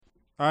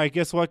All right,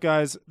 guess what,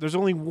 guys? There's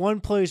only one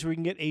place where you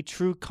can get a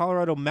true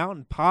Colorado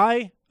mountain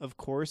pie. Of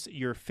course,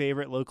 your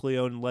favorite locally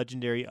owned,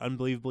 legendary,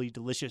 unbelievably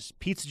delicious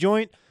pizza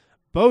joint,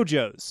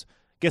 Bojo's.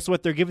 Guess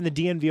what? They're giving the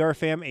DNVR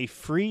fam a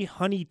free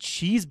honey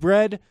cheese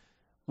bread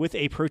with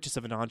a purchase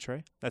of an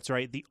entree. That's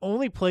right. The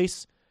only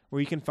place where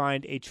you can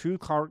find a true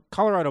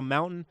Colorado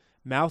mountain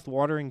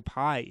mouth-watering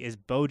pie is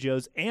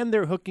Bojo's, and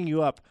they're hooking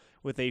you up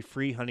with a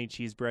free honey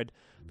cheese bread.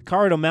 The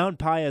Colorado mountain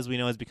pie, as we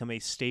know, has become a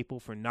staple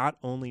for not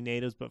only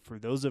natives, but for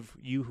those of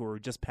you who are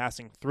just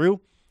passing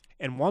through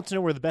and want to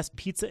know where the best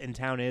pizza in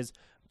town is.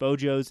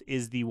 Bojo's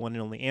is the one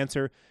and only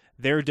answer.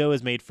 Their dough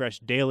is made fresh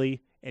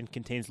daily and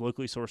contains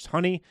locally sourced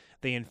honey.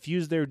 They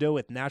infuse their dough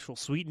with natural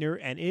sweetener,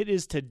 and it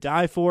is to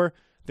die for.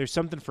 There's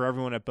something for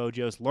everyone at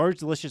Bojo's. Large,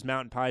 delicious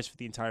mountain pies for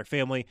the entire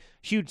family.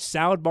 Huge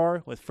salad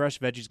bar with fresh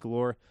veggies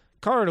galore.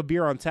 Colorado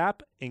beer on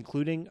tap,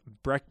 including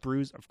Breck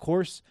Brews, of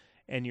course.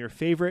 And your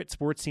favorite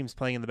sports teams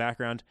playing in the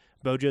background.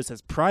 Bojo's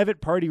has private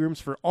party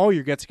rooms for all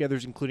your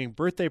get-togethers, including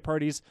birthday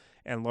parties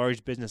and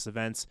large business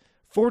events.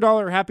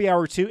 $4 happy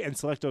hour too in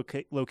select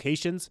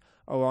locations,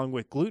 along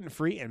with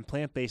gluten-free and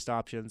plant-based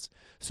options.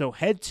 So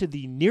head to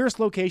the nearest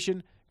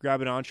location,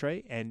 grab an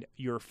entree, and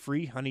your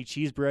free honey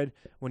cheese bread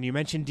when you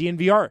mention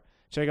DNVR.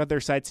 Check out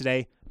their site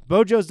today,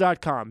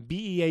 bojos.com,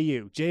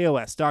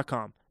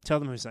 BEAUJOS.com. Tell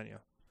them who sent you.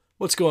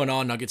 What's going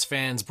on, Nuggets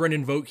fans?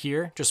 Brendan Vogt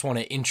here. Just want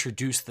to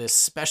introduce this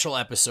special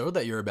episode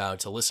that you're about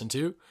to listen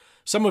to.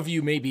 Some of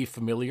you may be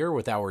familiar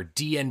with our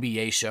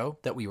DNBA show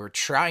that we were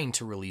trying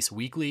to release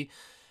weekly.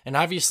 And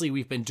obviously,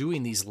 we've been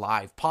doing these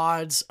live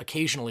pods,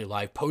 occasionally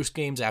live post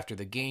games after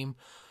the game.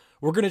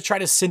 We're going to try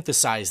to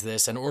synthesize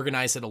this and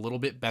organize it a little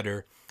bit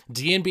better.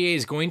 DNBA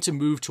is going to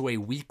move to a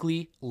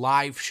weekly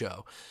live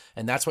show,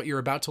 and that's what you're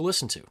about to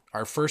listen to.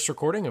 Our first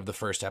recording of the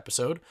first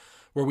episode,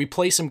 where we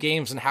play some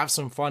games and have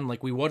some fun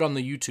like we would on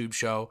the YouTube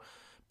show,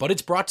 but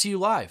it's brought to you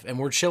live, and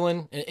we're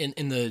chilling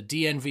in the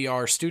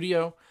DNVR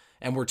studio,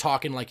 and we're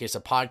talking like it's a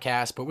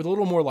podcast, but with a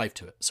little more life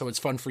to it, so it's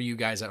fun for you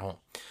guys at home.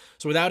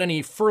 So without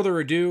any further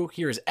ado,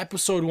 here is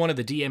episode 1 of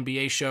the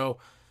DNBA show.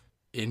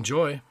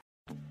 Enjoy.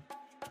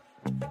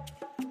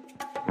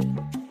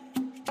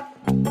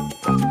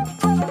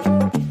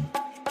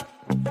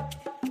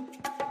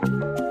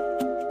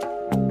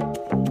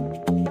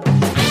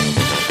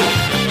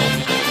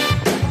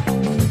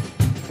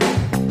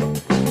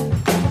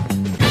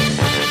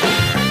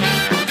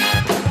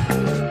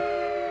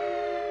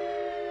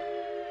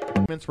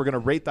 We're going to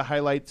rate the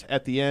highlights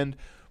at the end.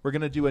 We're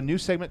going to do a new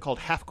segment called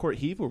Half Court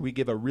Heave, where we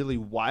give a really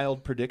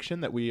wild prediction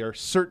that we are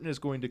certain is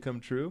going to come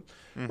true.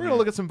 We're going to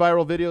look at some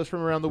viral videos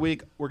from around the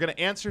week. We're going to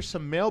answer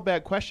some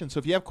mailbag questions. So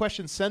if you have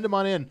questions, send them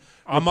on in.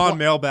 I'm on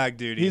mailbag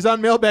duty. He's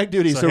on mailbag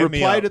duty. So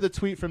reply to to the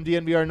tweet from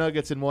DNVR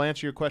Nuggets, and we'll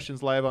answer your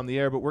questions live on the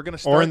air. But we're going to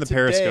start or in the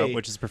Periscope,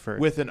 which is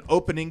preferred, with an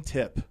opening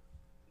tip.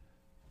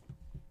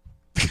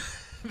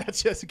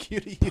 That's just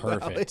cute of you,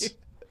 Perfect.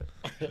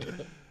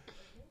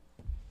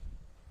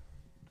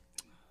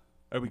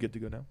 Are we good to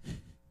go now?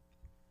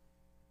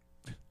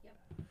 Yep.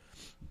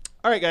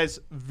 All right, guys.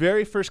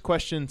 Very first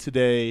question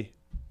today,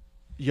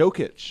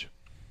 Jokic.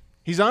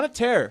 He's on a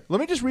tear. Let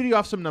me just read you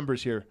off some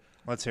numbers here.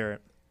 Let's hear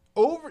it.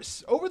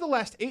 Over the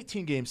last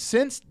 18 games,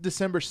 since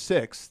December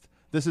 6th,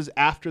 this is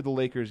after the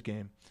Lakers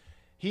game,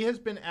 he has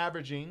been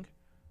averaging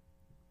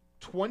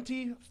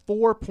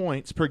 24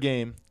 points per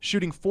game,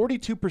 shooting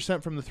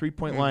 42% from the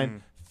three-point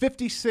line,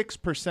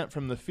 56%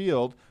 from the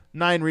field,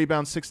 9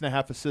 rebounds,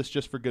 6.5 assists,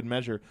 just for good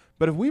measure.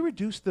 But if we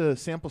reduce the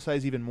sample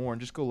size even more and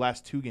just go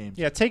last 2 games.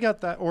 Yeah, take out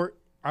that, or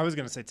I was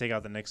going to say take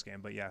out the next game,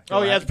 but yeah.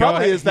 It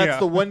probably is. That's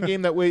the one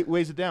game that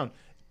weighs it down.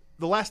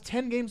 The last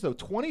 10 games, though,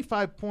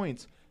 25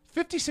 points,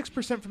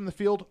 56% from the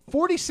field,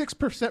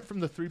 46%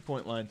 from the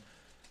three-point line.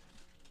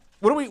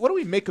 What do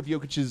we make of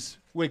Jokic's,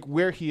 like,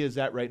 where he is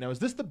at right now? Is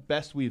this the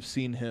best we've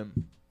seen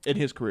him in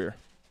his career?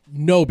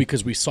 No,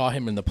 because we saw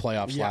him in the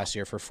playoffs last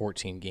year for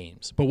 14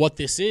 games. But what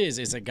this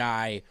is a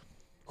guy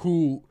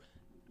who,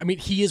 I mean,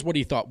 he is what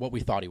we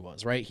thought he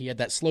was, right? He had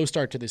that slow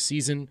start to the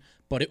season,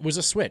 but it was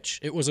a switch.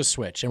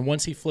 And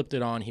once he flipped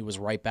it on, he was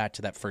right back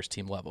to that first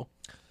team level.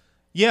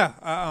 Yeah.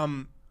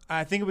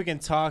 I think we can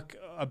talk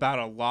about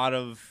a lot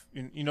of,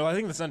 I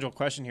think the central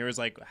question here is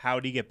like, how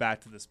did he get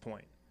back to this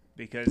point?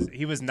 Because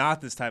he was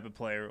not this type of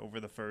player over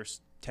the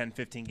first 10,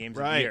 15 games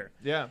of the year.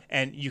 Yeah.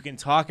 And you can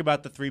talk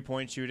about the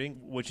three-point shooting,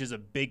 which is a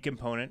big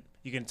component.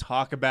 You can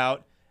talk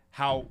about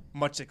how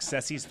much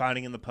success he's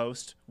finding in the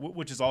post,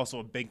 which is also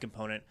a big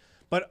component.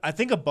 But I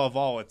think above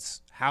all,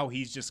 it's how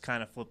he's just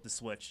kind of flipped the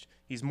switch.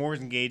 He's more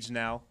engaged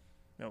now.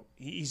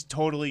 He's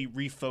totally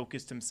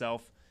refocused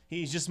himself.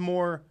 He just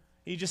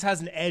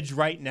has an edge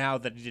right now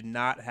that he did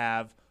not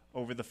have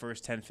over the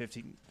first 10,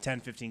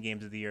 15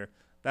 games of the year.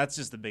 That's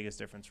just the biggest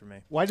difference for me.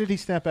 Why did he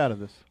snap out of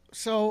this?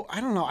 So, I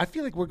don't know. I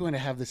feel like we're going to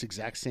have this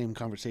exact same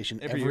conversation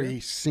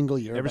every single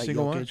year every about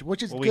single Jokic, one?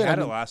 which is well, good. we had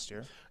it last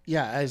year.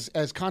 Yeah,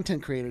 as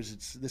content creators,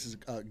 this is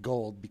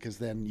gold because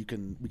then we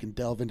can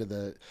delve into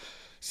the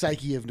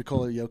psyche of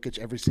Nikola Jokic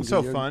every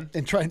single year. Fun.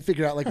 And try and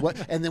figure out like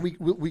what, and then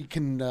we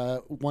can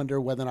wonder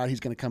whether or not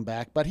he's going to come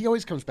back. But he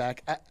always comes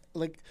back.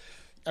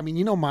 I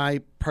mean,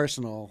 my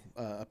personal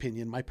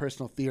opinion, my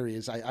personal theory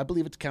is I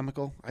believe it's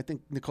chemical. I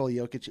think Nikola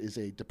Jokic is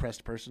a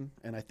depressed person,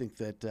 and I think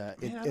that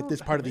at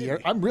this part of the year,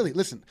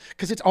 listen,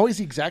 because it's always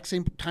the exact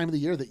same time of the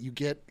year that you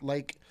get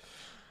like.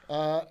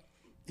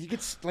 He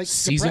gets like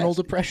seasonal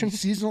depression,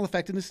 seasonal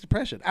effectiveness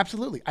depression.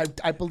 Absolutely,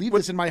 I believe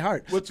this in my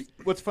heart.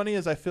 What's funny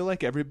is I feel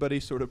like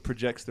everybody sort of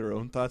projects their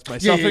own thoughts,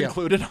 myself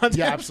included, on.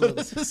 Yeah,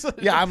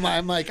 absolutely.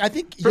 I'm like I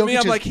think for me,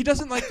 I'm like he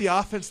doesn't like the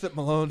offense that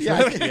Malone's.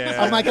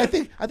 I'm like I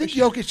think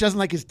Jokic doesn't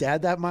like his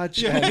dad that much.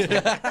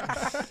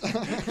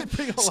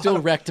 Still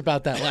wrecked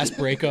about that last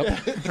breakup.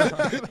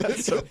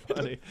 That's so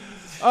funny.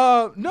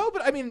 No,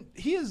 but I mean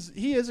he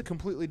is a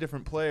completely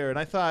different player, and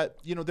I thought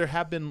there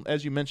have been,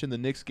 as you mentioned, the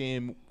Knicks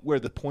game where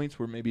the points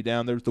were maybe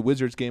down. There was the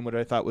Wizards game, what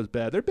I thought was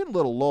bad. There've been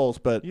little lulls,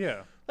 but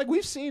like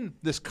we've seen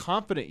this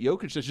confident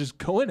Jokic that's just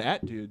going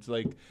at dudes.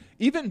 Like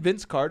even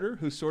Vince Carter,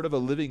 who's sort of a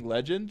living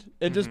legend,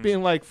 and just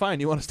being like, "Fine,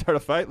 you want to start a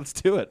fight? Let's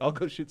do it. I'll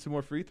go shoot some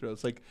more free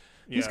throws." Like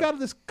he's got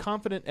this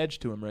confident edge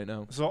to him right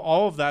now. So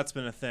all of that's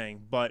been a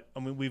thing, but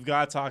I mean we've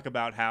got to talk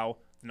about how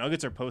the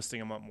Nuggets are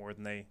posting him up more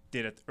than they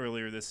did it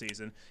earlier this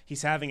season.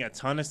 He's having a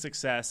ton of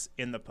success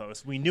in the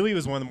post. We knew he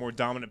was one of the more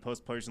dominant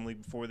post players in the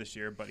league before this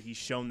year, but he's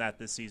shown that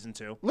this season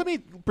too. Let me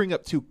bring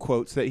up 2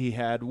 quotes that he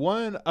had.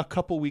 One a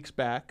couple weeks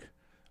back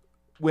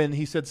when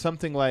he said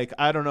something like,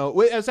 I don't know,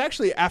 it was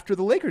actually after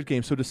the Lakers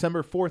game, so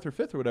December 4th or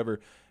 5th or whatever.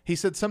 He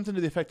said something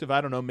to the effect of,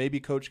 I don't know, maybe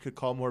coach could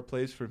call more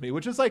plays for me,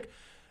 which is like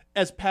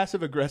as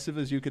passive aggressive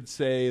as you could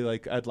say,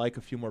 like I'd like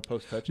a few more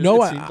post touches.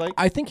 No,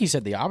 I think he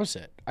said the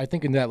opposite. I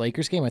think in that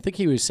Lakers game, I think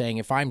he was saying,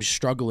 if I'm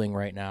struggling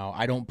right now,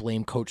 I don't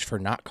blame coach for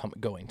not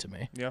going to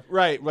me. Yeah,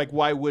 right. Like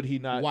why would he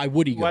not? Why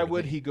would he?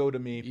 He go to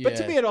me? Yeah. But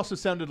to me, it also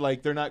sounded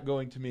like they're not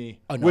going to me,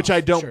 enough, which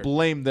I don't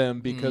blame them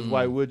because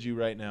why would you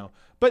right now?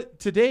 But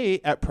today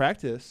at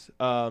practice,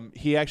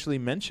 he actually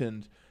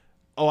mentioned,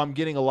 "Oh, I'm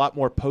getting a lot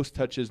more post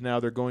touches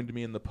now. They're going to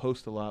me in the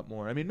post a lot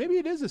more." I mean, maybe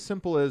it is as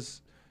simple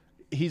as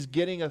he's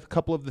getting a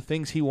couple of the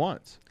things he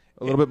wants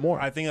a little bit more.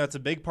 I think that's a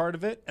big part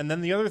of it. And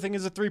then the other thing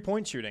is the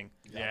 3-point shooting.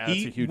 Yeah,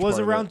 he that's a huge was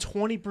part around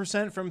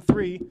 20% from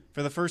 3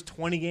 for the first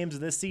 20 games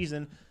of this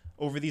season.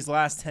 Over these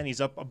last 10,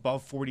 he's up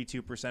above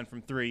 42%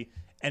 from 3.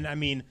 And I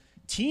mean,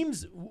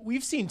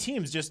 we've seen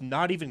teams just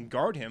not even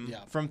guard him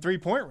from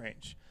 3-point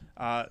range.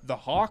 The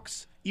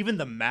Hawks, even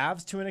the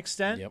Mavs to an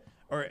extent,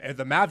 or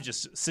the Mavs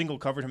just single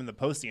covered him in the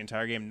post the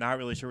entire game. Not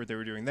really sure what they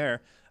were doing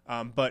there.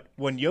 But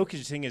when Jokic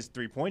is hitting his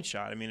 3-point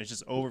shot, I mean, it's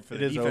just over for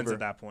the defense at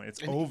that point.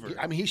 It's over.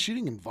 I mean, he's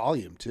shooting in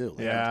volume, too.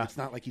 Like, it's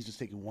not like he's just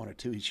taking 1 or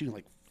 2. He's shooting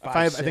like 5,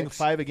 I think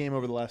 5 a game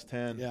over the last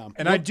 10. Yeah.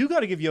 And I do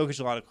got to give Jokic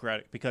a lot of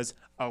credit because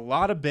a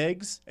lot of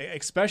bigs,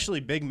 especially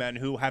big men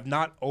who have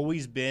not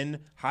always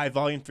been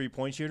high-volume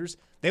 3-point shooters,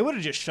 they would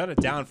have just shut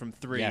it down from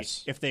 3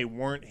 if they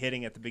weren't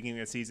hitting at the beginning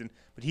of the season.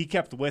 But he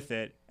kept with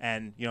it,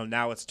 and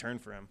now it's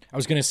turned for him. I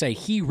was going to say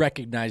he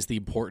recognized the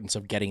importance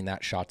of getting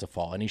that shot to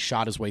fall, and he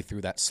shot his way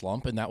through that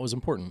slump, and that was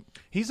important.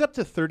 He's up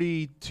to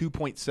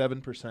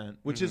 32.7%,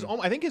 which is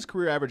I think his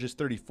career average is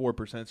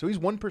 34%, so he's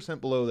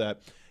 1% below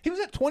that. He was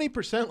at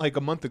 20% like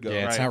a month ago.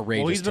 Yeah, it's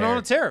outrageous. Well, he's been on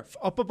a tear,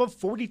 up above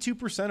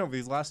 42% over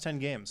these last 10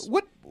 games.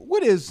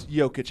 What is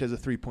Jokic as a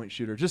 3-point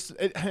shooter? Just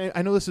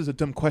I know this is a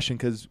dumb question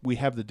because we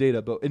have the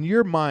data, but in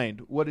your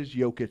mind, what is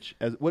Jokic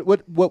as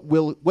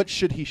what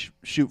should he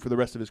shoot for the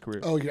rest of his career?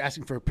 Oh, you're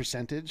asking for a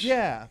percentage?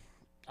 Yeah.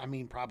 I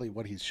mean, probably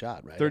what he's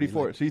shot, right?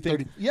 34. Like so you think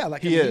 30, yeah,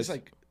 like he is he's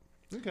like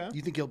okay.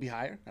 You think he'll be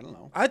higher? I don't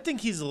know. I think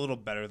he's a little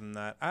better than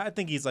that. I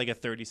think he's like a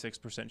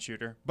 36%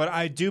 shooter, but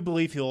I do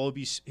believe he'll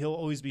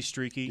always be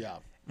streaky. Yeah.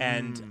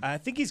 And I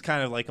think he's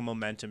kind of like a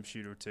momentum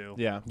shooter too.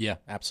 Yeah,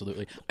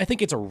 absolutely. I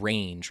think it's a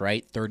range,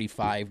 right?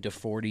 35 to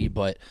 40,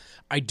 but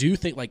I do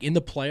think like in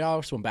the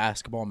playoffs when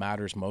basketball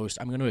matters most,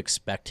 I'm going to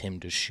expect him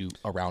to shoot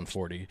around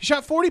 40. He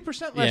shot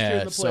 40% last year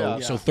in the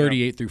playoffs. So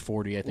 38 through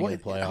 40, I think in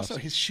the playoffs. Also,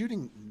 his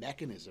shooting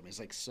mechanism is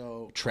like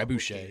so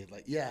trebuchet.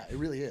 Like, yeah, it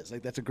really is.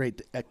 Like that's a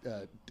great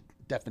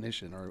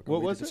definition or what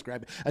way was to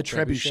describe it? A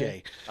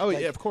trebuchet. Oh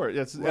yeah, of course.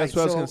 That's what I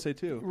was going to say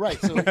too. Right.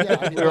 So yeah,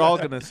 I mean, we're all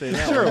going to say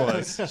that.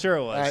 Sure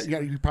it was.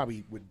 You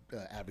probably would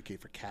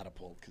advocate for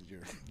catapult because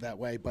you're that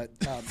way, but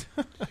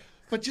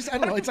just I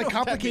don't know. It's like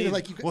complicated.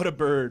 Like what a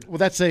bird. Well,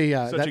 that's a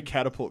such a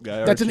catapult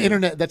guy. That's an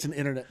internet. That's an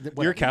internet.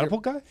 You're a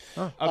catapult guy?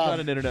 I'm not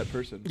an internet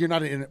person. You're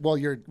not an internet. Well,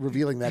 you're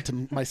revealing that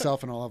to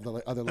myself and all of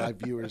the other live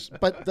viewers.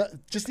 But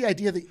just the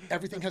idea that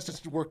everything has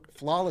to work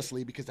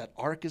flawlessly because that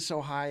arc is so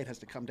high, it has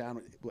to come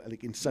down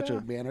like in such a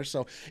manner.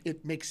 So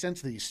it makes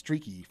sense that he's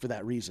streaky for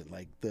that reason.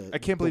 Like I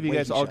can't believe you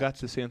guys all got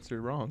this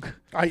answer wrong.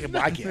 I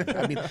can't.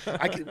 I mean,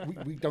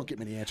 we don't get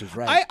many answers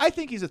right. I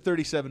think he's a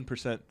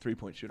 37%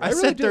 3-point shooter. I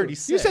said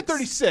 36. You said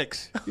 36.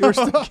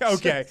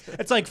 Okay.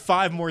 It's like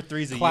 5 more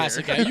threes a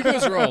Classic. year. You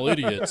guys are all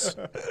idiots.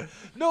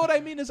 No, what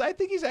I mean is I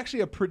think he's actually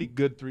a pretty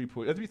good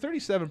 3-point.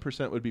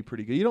 37% would be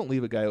pretty good. You don't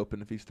leave a guy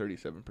open if he's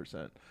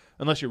 37%.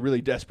 Unless you're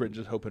really desperate and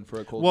just hoping for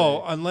a cold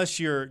day. Unless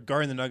you're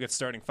guarding the Nuggets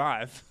starting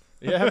 5.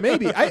 Yeah,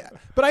 maybe.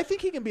 But I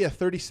think he can be a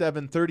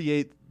 37,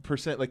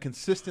 38%, like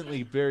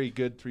consistently very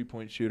good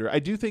 3-point shooter. I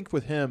do think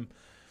with him,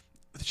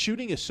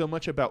 shooting is so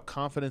much about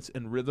confidence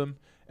and rhythm.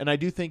 And I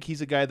do think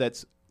he's a guy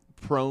that's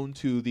prone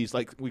to these,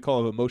 like we call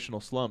them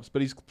emotional slumps,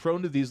 but he's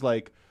prone to these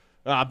like,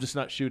 I'm just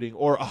not shooting,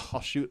 or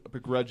I'll shoot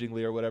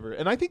begrudgingly or whatever.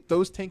 And I think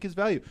those tank his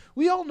value.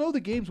 We all know the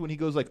games when he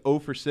goes like 0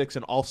 for 6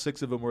 and all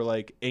 6 of them were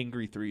like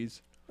angry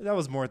threes. That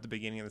was more at the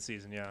beginning of the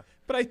season, yeah.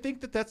 But I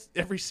think that's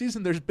every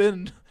season there's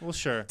been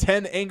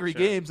 10 angry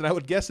games, and I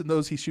would guess in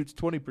those he shoots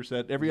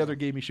 20%. Every other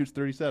game he shoots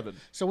 37%.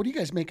 So what do you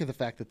guys make of the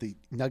fact that the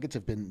Nuggets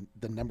have been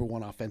the number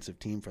one offensive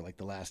team for like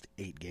the last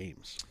 8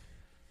 games?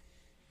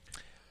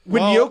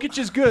 When Jokic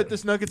is good,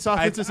 this Nuggets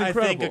offense is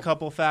incredible. I think a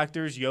couple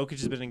factors. Jokic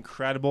has been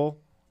incredible.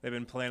 They've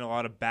been playing a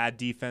lot of bad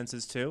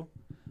defenses too.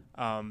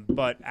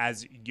 But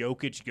as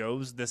Jokic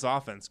goes, this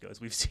offense goes.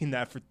 We've seen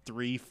that for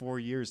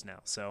 3-4 years now.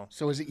 So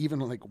is it even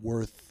like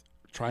worth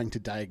trying to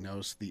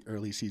diagnose the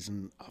early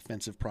season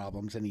offensive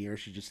problems in a year?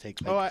 Should just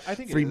take like I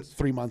think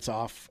 3 months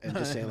off and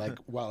just say like,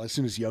 well, as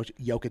soon as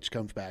Jokic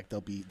comes back,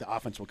 the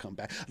offense will come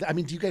back. I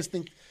mean, do you guys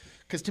think?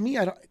 Because to me,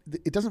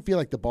 it doesn't feel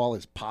like the ball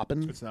is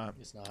popping. It's not.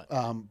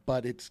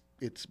 But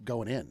it's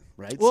going in,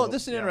 right? Well,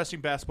 this is an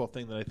interesting basketball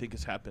thing that I think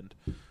has happened.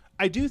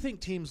 I do think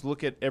teams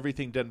look at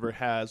everything Denver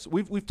has.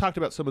 We've talked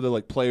about some of the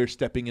like players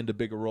stepping into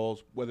bigger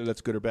roles, whether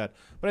that's good or bad.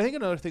 But I think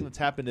another thing that's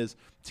happened is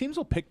teams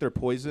will pick their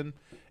poison.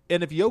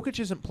 And if Jokic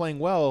isn't playing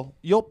well,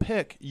 you'll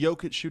pick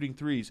Jokic shooting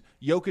threes,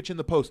 Jokic in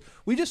the post.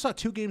 We just saw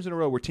 2 games in a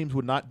row where teams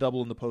would not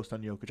double in the post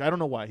on Jokic. I don't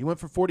know why. He went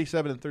for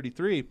 47 and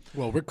 33.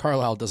 Well, Rick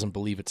Carlisle doesn't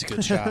believe it's a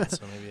good shot.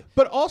 So maybe.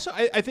 But also,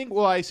 I think,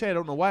 I say I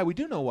don't know why. We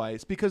do know why.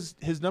 It's because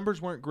his numbers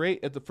weren't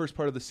great at the first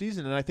part of the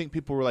season. And I think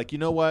people were like, you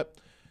know what?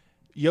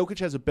 Jokic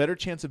has a better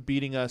chance of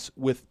beating us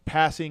with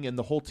passing and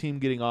the whole team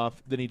getting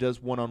off than he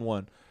does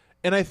one-on-one.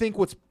 And I think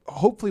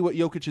hopefully what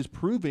Jokic is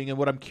proving, and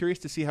what I'm curious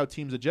to see how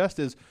teams adjust,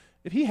 is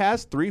if he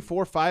has 3,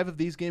 4, 5 of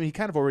these games, he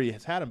kind of already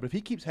has had them, but if he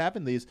keeps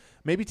having these,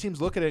 maybe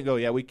teams look at it and go,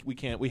 yeah, we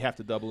can't, we have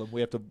to double him.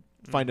 We have to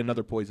find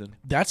another poison.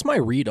 That's my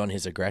read on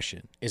his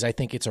aggression, is I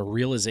think it's a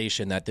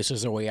realization that this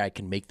is a way I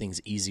can make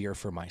things easier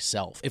for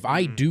myself. If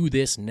I do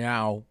this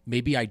now,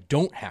 maybe I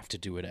don't have to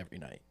do it every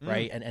night,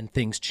 right? And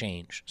things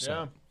change.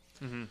 So.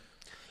 Yeah. Mm-hmm.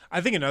 I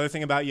think another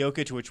thing about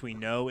Jokic, which we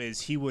know,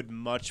 is he would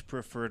much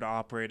prefer to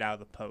operate out of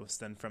the post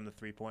than from the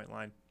three-point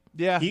line.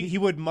 Yeah. He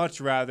would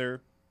much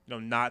rather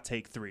not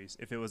take threes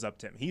if it was up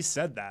to him. He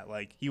said that.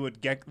 Like, he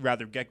would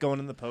rather get going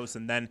in the post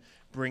and then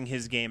bring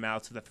his game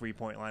out to the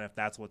three-point line if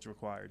that's what's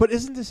required. But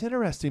isn't this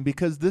interesting?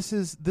 Because this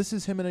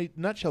is him in a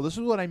nutshell. This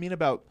is what I mean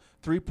about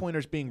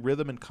three-pointers being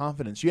rhythm and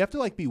confidence. You have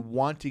to, be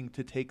wanting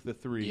to take the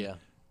three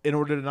in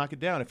order to knock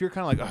it down. If you're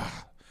kind of like,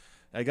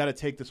 I got to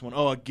take this one.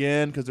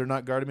 Again, because they're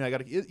not guarding me. I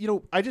got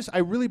to, I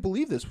really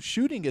believe this.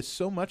 Shooting is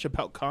so much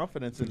about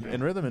confidence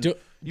and rhythm. And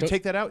you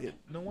take that out,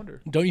 no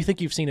wonder. Don't you think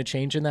you've seen a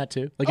change in that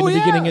too? Like in the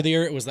beginning of the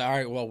year, it was all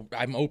right, well,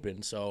 I'm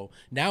open. So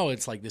now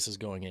it's like this is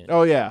going in.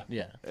 Oh, yeah.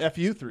 Yeah.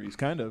 FU threes,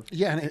 kind of.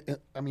 Yeah,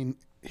 and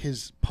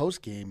his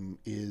post game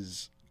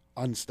is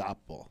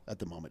unstoppable at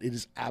the moment. It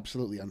is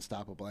absolutely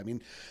unstoppable. I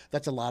mean,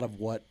 that's a lot of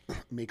what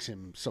makes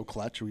him so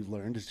clutch, we've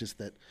learned, is just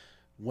that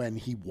when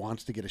he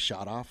wants to get a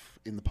shot off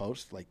in the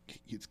post,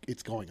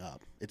 it's going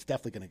up. It's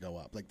definitely going to go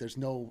up. Like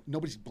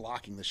nobody's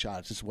blocking the shot.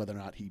 It's just whether or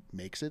not he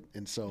makes it.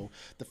 And so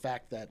the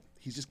fact that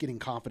he's just getting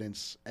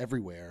confidence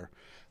everywhere,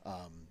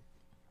 I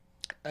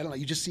don't know.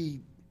 You just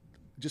see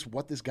just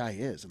what this guy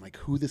is and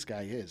who this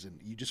guy is, and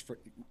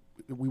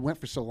we went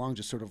for so long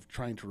just sort of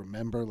trying to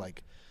remember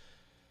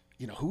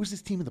who is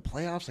this team in the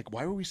playoffs?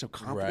 Why were we so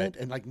confident?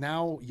 Right. And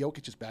now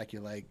Jokic is back.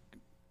 You're like,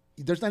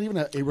 there's not even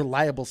a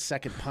reliable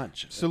second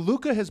punch. So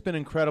Luka has been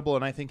incredible,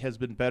 and I think has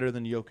been better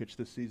than Jokic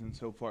this season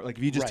so far. If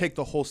you just take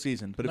the whole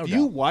season, but if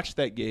you watch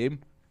that game,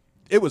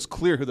 it was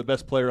clear who the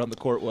best player on the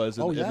court was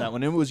in that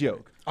one. It was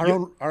Jokic.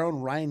 Our own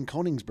Ryan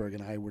Koenigsberg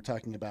and I were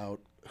talking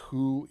about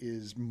who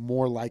is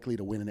more likely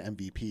to win an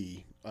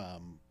MVP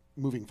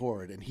moving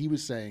forward, and he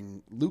was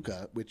saying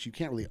Luka, which you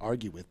can't really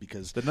argue with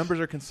because the numbers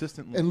are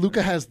consistent. And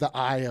Luka has the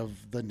eye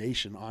of the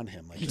nation on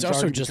him. He's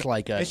also just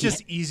it's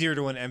just easier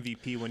to win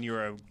MVP when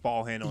you're a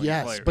ball handling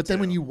player. Yes, but then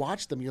when you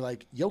watch them, you're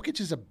like,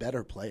 Jokic is a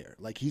better player.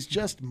 He's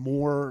just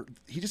more.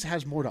 He just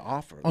has more to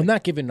offer. On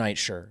that given night,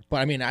 sure, but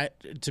I mean,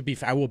 to be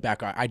fair, I will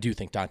back. I do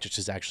think Doncic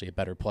is actually a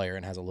better player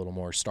and has a little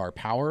more star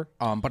power.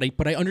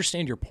 But I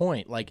understand your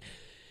point.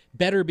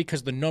 Better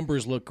because the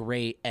numbers look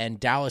great and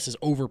Dallas is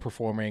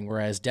overperforming,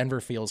 whereas Denver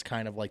feels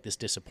kind of like this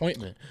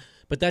disappointment.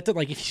 But that,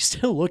 if you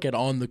still look at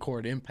on the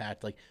court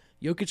impact,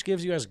 Jokic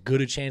gives you as good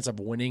a chance of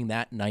winning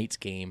that night's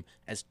game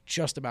as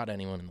just about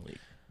anyone in the league.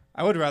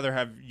 I would rather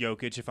have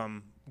Jokic if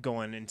I'm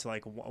going into a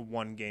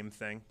one game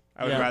thing.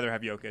 I would rather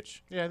have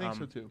Jokic. Yeah, I think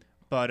so too.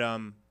 But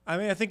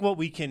I think what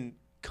we can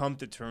come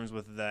to terms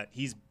with is that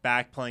he's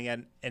back playing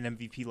at an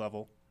MVP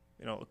level,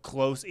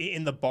 close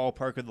in the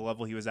ballpark of the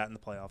level he was at in the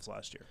playoffs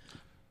last year.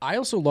 I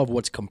also love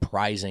what's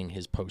comprising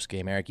his post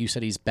game, Eric. You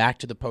said he's back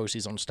to the post.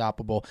 He's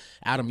unstoppable.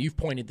 Adam, you've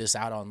pointed this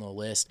out on the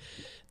list.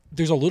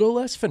 there's a little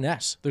less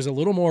finesse. There's a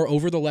little more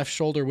over the left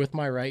shoulder with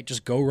my right,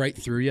 just go right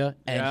through you.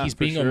 And he's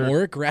being a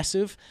more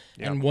aggressive.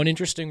 Yep. And one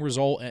interesting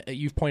result,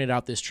 you've pointed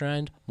out this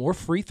trend, more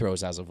free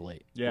throws as of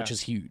late, which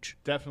is huge.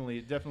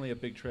 Definitely a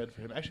big trend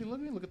for him. Actually, let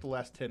me look at the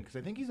last 10 because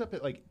I think he's up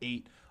at like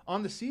 8.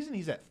 On the season,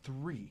 he's at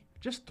 3.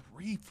 Just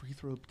 3 free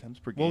throw attempts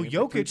per game. Well,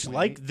 Jokic,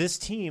 like this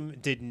team,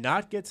 did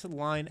not get to the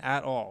line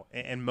at all.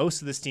 And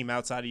most of this team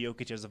outside of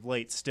Jokic as of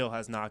late still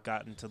has not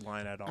gotten to the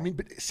line at all. I mean,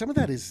 but some of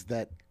that is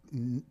that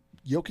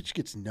Jokic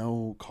gets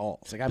no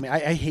calls. Like, I mean,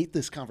 I hate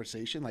this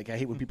conversation. Like, I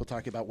hate when people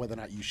talk about whether or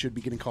not you should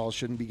be getting calls,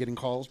 shouldn't be getting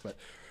calls. But,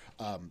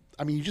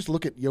 I mean, you just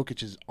look at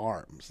Jokic's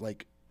arms.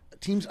 Like,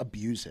 teams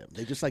abuse him.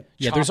 They just, like,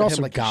 chop there's at also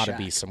him like got to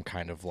be some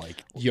kind of,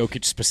 like,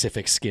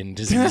 Jokic-specific skin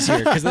disease here.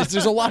 Because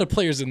there's a lot of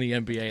players in the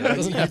NBA. That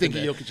doesn't I think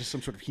Jokic is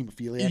some sort of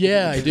hemophiliac.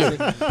 Yeah, I do.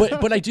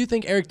 But I do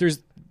think, Eric,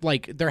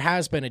 there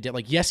has been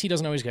yes, he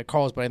doesn't always get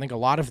calls, but I think a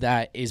lot of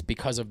that is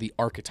because of the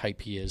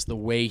archetype he is, the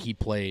way he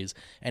plays,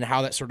 and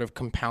how that sort of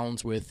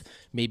compounds with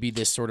maybe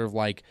this sort of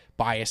like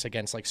bias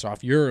against like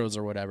soft Euros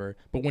or whatever.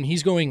 But when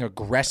he's going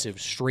aggressive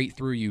straight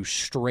through you,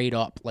 straight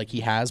up like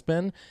he has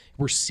been,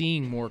 we're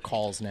seeing more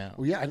calls now.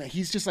 Well, yeah, and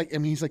he's just like, I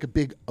mean, he's like a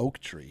big oak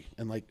tree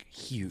and like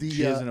huge.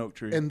 He is an oak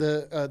tree. And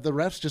the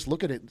refs just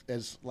look at it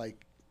as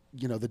like,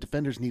 you know, the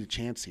defenders need a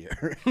chance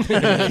here. you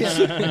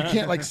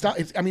can't like stop.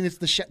 It's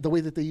the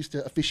way that they used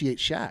to officiate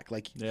Shaq.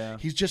 Like,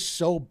 he's just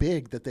so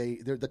big that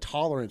they're the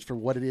tolerance for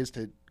what it is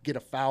to get a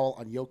foul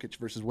on Jokic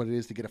versus what it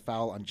is to get a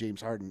foul on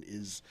James Harden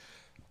is.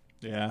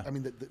 Yeah, I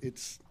mean,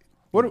 it's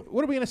what are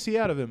we going to see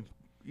out of him?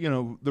 You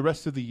know, the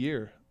rest of the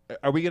year.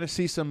 Are we going to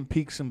see some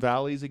peaks and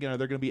valleys again? Are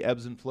there going to be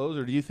ebbs and flows,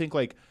 or do you think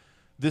like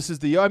this is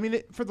the? I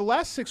mean, for the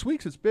last 6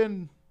 weeks, it's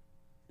been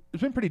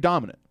pretty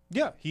dominant.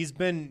 Yeah, he's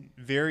been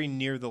very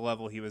near the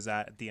level he was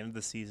at the end of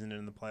the season and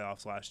in the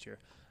playoffs last year.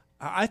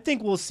 I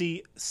think we'll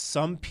see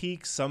some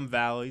peaks, some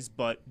valleys,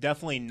 but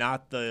definitely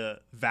not the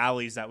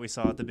valleys that we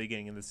saw at the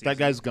beginning of the season. That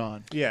guy's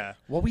gone. Yeah.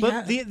 Well,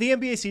 the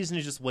NBA season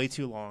is just way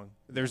too long.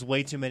 There's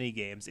way too many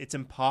games. It's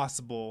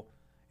impossible,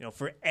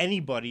 for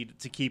anybody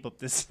to keep up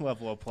this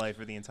level of play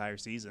for the entire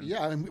season.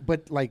 Yeah,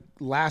 but like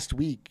last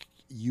week,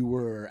 you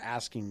were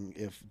asking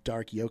if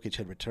Dark Jokic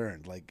had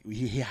returned. Like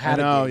he had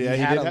a game.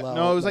 He had a low.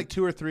 No, it was like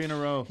 2 or 3 in a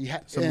row. He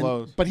had some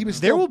lows, but he was.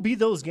 There will be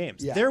those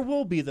games. Yeah. There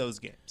will be those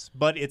games,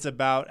 but it's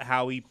about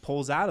how he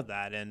pulls out of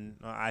that. And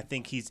I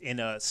think he's in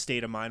a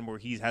state of mind where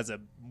he has a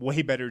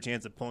way better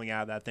chance of pulling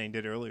out of that than he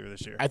did earlier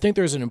this year. I think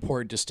there's an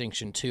important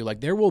distinction too.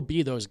 Like there will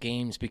be those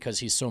games because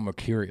he's so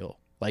mercurial.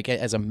 Like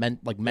as a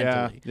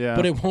mentally, yeah.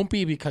 But it won't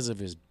be because of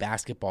his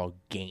basketball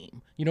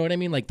game. You know what I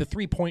mean? Like the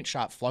 3-point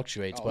shot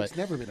fluctuates, but it's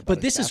never been about but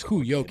his this is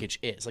who basketball Jokic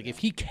is. Like if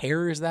he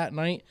cares that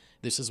night,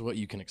 this is what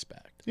you can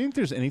expect. Do you think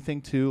there's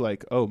anything to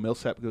like,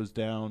 Millsap goes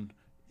down,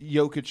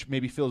 Jokic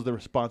maybe feels the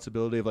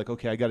responsibility of like,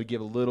 okay, I got to give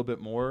a little bit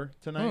more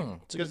tonight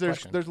because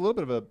there's a little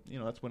bit of a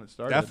that's when it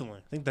started. Definitely,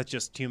 I think that's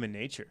just human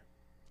nature.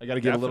 I got to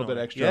give a little bit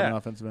extra on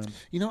offensive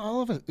end.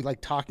 All of it,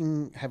 like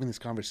having this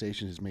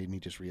conversation has made me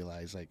just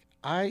realize, like,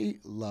 I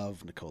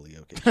love Nikola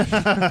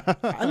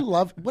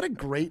Jokic. What a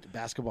great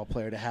basketball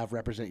player to have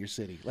represent your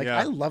city. Like,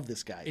 I love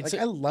this guy.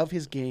 I love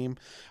his game.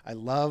 I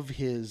love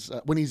his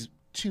when he's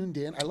tuned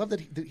in. I love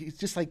that he's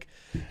just like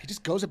he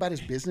just goes about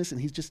his business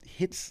and he just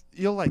hits.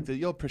 You'll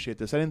appreciate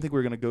this. I didn't think we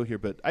were going to go here,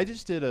 but I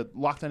just did a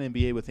Locked On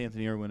NBA with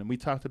Anthony Irwin, and we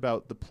talked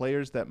about the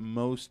players that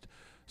most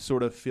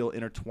sort of feel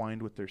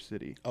intertwined with their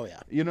city. Oh,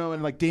 yeah.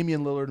 And like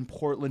Damian Lillard in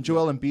Portland.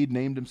 Joel Embiid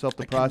named himself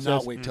the process. I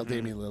cannot wait till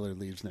Damian Lillard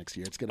leaves next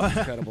year. It's going to be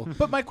incredible.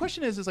 But my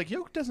question is like,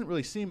 Jokic doesn't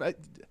really seem... that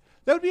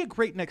would be a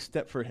great next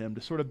step for him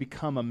to sort of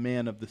become a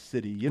man of the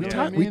city. You know what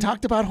I mean? We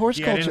talked about horse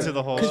culture. Into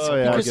the whole,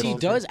 because he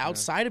does,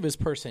 outside of his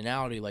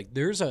personality, like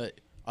there's a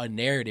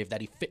narrative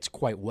that he fits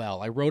quite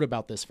well. I wrote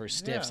about this for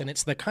Stiffs, and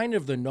it's the kind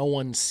of the no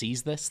one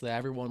sees this, that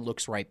everyone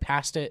looks right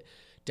past it.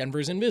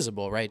 Denver's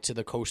invisible, right, to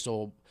the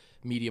coastal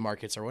media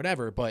markets or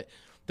whatever, but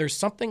there's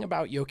something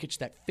about Jokic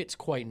that fits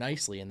quite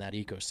nicely in that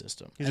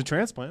ecosystem. He's a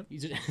transplant.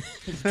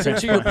 So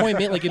to your point,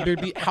 man,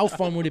 like how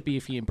fun would it be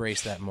if he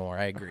embraced that more?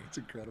 I agree. It's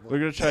incredible.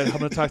 I'm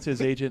gonna talk to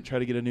his agent, try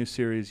to get a new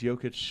series,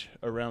 Jokic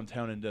around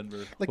town in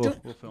Denver. Like,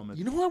 we'll film it.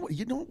 You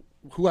know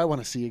who I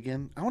want to see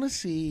again? I want to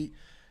see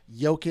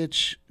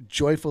Jokic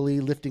joyfully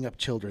lifting up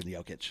children.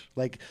 Jokic,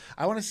 like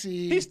I want to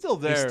see. He's still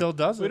there. He still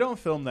does it. We don't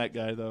film that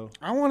guy though.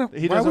 I want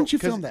to. Why wouldn't you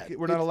film that?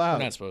 We're not allowed.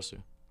 We're not supposed to.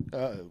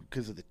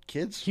 Because of the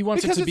kids. He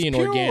wants because it to be it's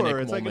an pure. organic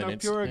It's like moment. an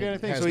pure organic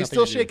thing. So he's he's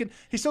still shaking.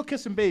 He's still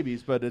kissing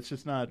babies, but it's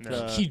just not.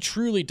 He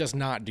truly does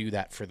not do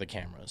that for the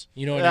cameras.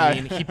 You know what I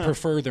mean? He'd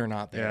prefer they're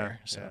not there.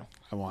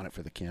 I want it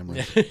for the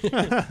camera.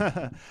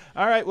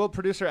 All right. Well,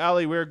 producer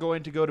Ali, we're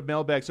going to go to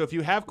mailbag. So if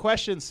you have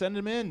questions, send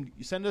them in.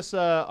 You send us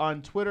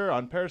on Twitter,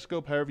 on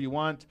Periscope, however you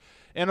want.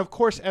 And, of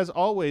course, as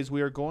always,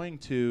 we are going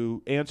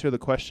to answer the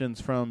questions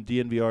from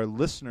DNVR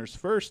listeners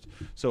first.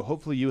 So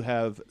hopefully you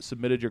have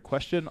submitted your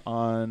question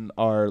on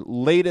our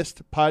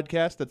latest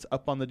podcast that's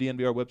up on the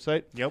DNVR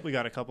website. Yep, we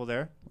got a couple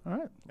there. All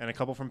right. And a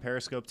couple from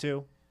Periscope,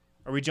 too.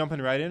 Are we jumping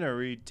right in, or are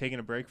we taking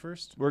a break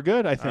first? We're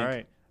good, I think. All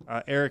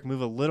right. Eric, move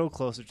a little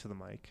closer to the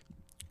mic.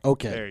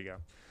 Okay. There you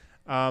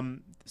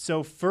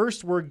So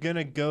first, we're going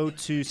to go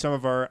to some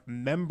of our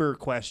member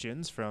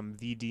questions from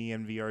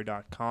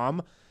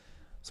thednvr.com.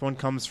 This one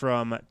comes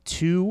from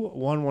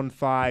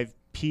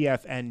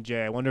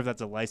 2115PFNJ. I wonder if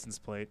that's a license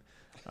plate.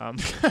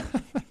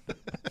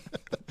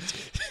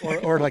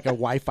 or like a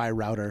Wi-Fi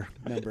router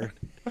member.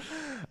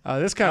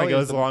 This kind of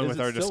goes along with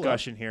our still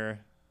discussion here.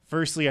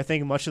 Firstly, I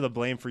think much of the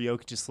blame for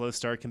Jokic's slow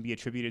start can be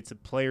attributed to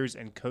players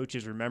and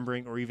coaches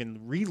remembering or even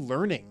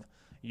relearning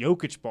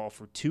Jokic ball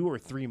for 2 or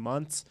 3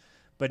 months.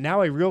 But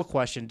now a real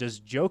question, does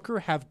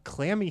Joker have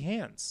clammy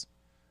hands?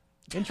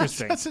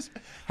 Interesting.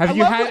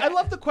 I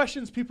love the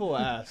questions people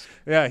ask.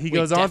 Yeah, he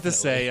goes on to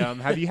say,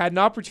 have you had an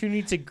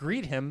opportunity to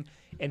greet him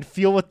and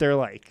feel what they're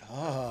like?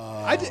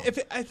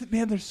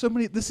 Man, there's so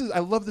many. I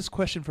love this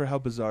question for how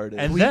bizarre it is.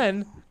 And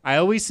then I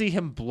always see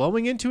him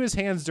blowing into his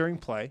hands during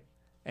play.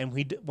 And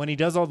when he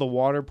does all the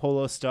water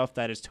polo stuff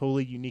that is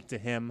totally unique to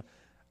him,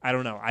 I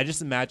don't know. I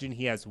just imagine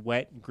he has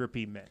wet,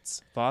 grippy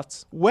mitts.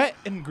 Thoughts? Wet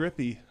and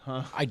grippy,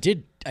 huh? I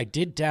did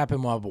dap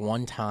him up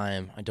one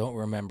time. I don't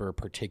remember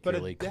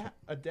particularly. But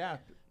a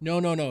dap. No.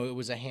 It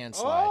was a hand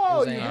slide. Oh, it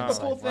was a you hand did the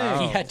slide. whole thing.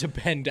 He had to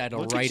bend at a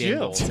right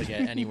angle to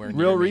get anywhere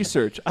near Real me.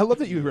 research. I love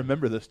that you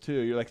remember this, too.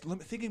 You're like,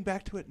 thinking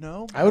back to it,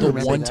 no? I would The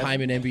remember one that.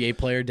 time an NBA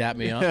player dapped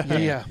me up.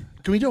 Yeah.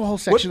 Can we do a whole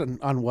section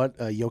on what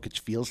Jokic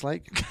feels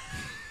like?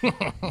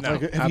 No.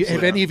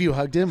 Have any of you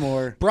hugged him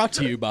or? Brought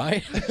to you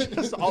by.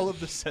 Just all of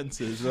the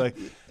senses. Like,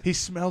 he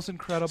smells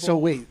incredible. So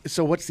wait.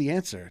 So what's the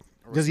answer?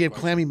 Does he have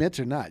clammy mitts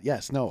or not?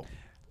 Yes. No.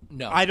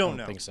 No, I don't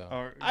know. think so.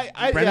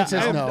 Brendan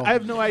says no. I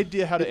have no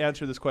idea how to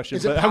answer this question.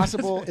 Is it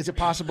possible? Is it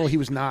possible he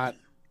was not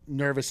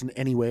nervous in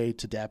any way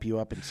to dap you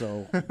up, and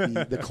so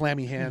the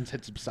clammy hands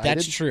had subsided?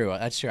 That's true.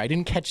 I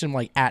didn't catch him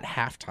like at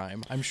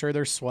halftime. I'm sure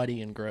they're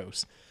sweaty and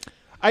gross.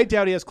 I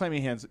doubt he has clammy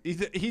hands.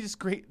 He's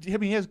great. I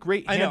mean, he has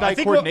great hand-eye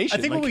think coordination.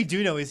 I think what we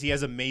do know is he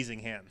has amazing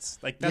hands.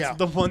 Like that's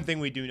the one thing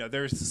we do know.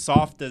 They're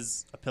soft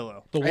as a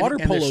pillow. The water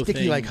and polo they're sticky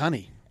thing, like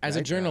honey. As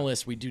a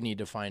journalist, we do need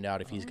to find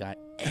out if he's got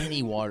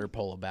any water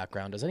polo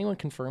background. Has anyone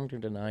confirmed or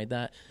denied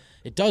that?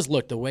 It does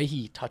look, the way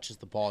he touches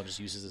the ball, just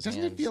uses his Doesn't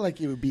hands. it feel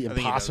like it would be think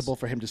he impossible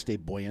for him to stay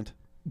buoyant?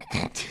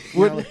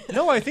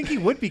 No, I think he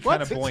would be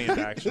kind of buoyant,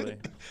 actually.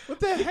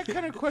 What the heck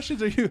kind of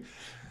questions are you?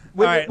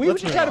 All right, we would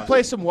let's move try to on.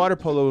 play some water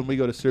polo when we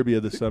go to Serbia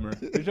this summer.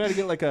 We try to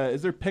get like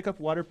is there pickup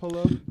water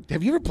polo?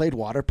 Have you ever played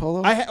water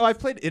polo? I've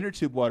played inner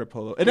tube water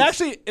polo, and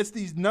actually it's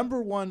the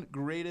 #1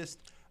 greatest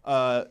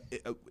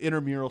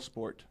intramural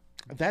sport.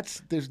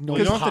 There's no Well,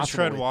 you don't have to possible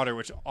tread way. water,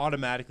 which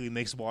automatically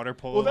makes water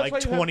polo Well, that's like why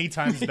you have- 20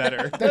 times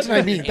better. That's what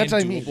I mean. That's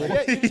what I mean.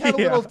 Yeah, you just have a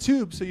little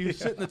tube, so you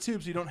sit in the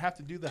tube, so you don't have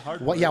to do the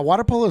hard work. Yeah,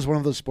 water polo is one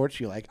of those sports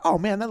you're like, oh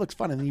man, that looks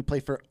fun, and then you play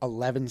for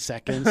 11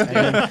 seconds, and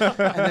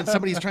then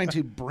somebody's trying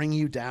to bring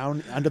you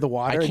down under the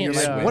water, and you're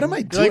can't like, swim. what am I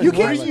You're doing? like, You what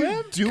can't are you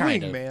swim? doing,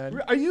 Kind of.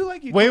 man? Are you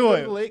like you Wait, can't go to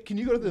wait. the lake? Can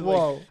you go to the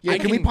Whoa. lake? Yeah,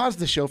 can we pause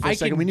the show for a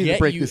second? We need to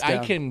break this down.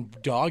 I can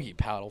doggy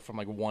paddle from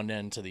like one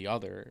end to the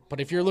other. But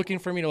if you're looking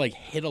for me to like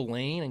hit a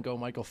lane and go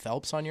Michael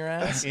Phelps on your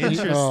ass,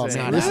 Interesting.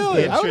 not Really?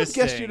 I would have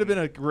Interesting. guessed you'd have been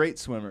a great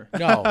swimmer.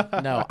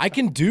 no, I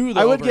can do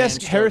the I would overhand guess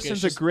stroke.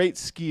 Harrison's It's a great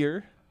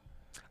skier.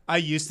 I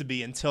used to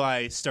be until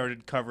I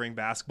started covering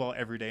basketball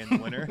every day in the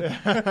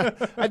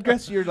winter. I'd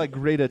guess you're like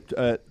great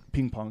at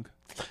ping pong.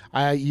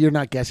 You're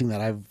not guessing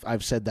that.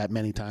 I've said that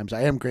many times.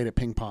 I am great at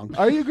ping pong.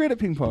 Are you great at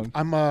ping pong?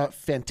 I'm a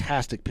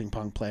fantastic ping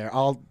pong player.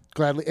 I'll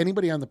gladly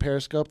anybody on the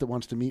Periscope that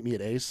wants to meet me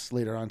at Ace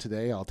later on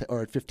today, or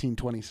at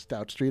 1520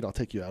 Stout Street, I'll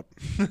take you out.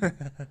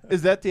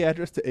 Is that the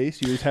address to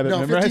Ace? You just have it No,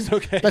 memorized? 15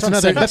 Okay. That's on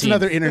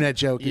another 17th. internet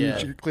joke. Yeah.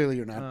 Clearly,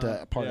 you're not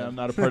a part yeah, of. I'm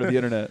not a part of the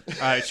internet. All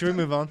right, should we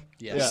move on?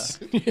 Yes.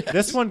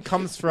 This one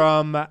comes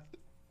from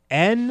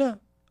N.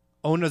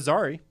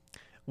 Onazari.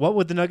 What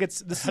would the Nuggets?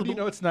 This How is do you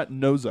know it's not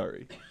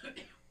Nozari?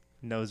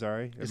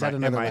 Nozari. Is that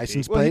another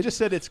license Well, he plate? just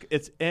said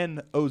it's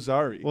N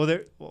Ozari.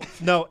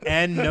 No,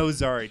 N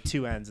Nozari.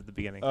 2 N's at the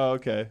beginning. Oh,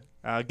 okay.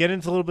 Get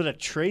into a little bit of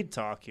trade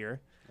talk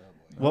here.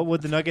 What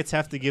would the Nuggets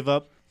have to give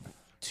up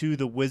to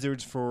the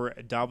Wizards for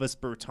Davis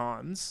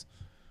Bertans?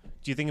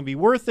 Do you think it'd be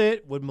worth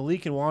it? Would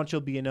Malik and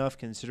Wancho be enough,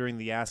 considering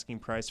the asking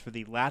price for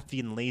the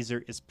Latvian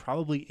laser is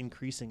probably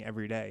increasing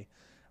every day?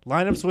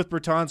 Lineups with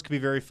Bertans could be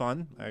very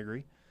fun. I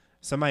agree.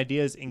 Some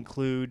ideas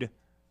include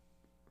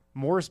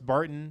Morris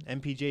Barton,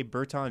 MPJ,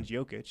 Bertans,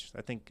 Jokic.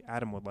 I think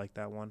Adam would like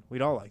that one.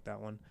 We'd all like that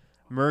one.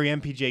 Murray,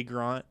 MPJ,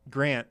 Grant,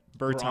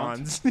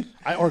 Bertans.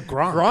 Or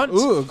Gronk. Grant,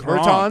 Ooh,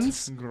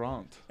 Bertans,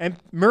 Grant. and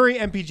Murray,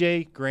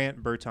 MPJ,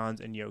 Grant,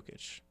 Bertans, and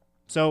Jokic.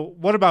 So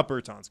what about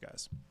Bertans,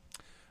 guys?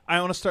 I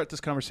want to start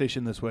this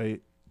conversation this way.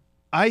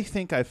 I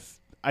think I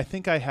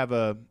have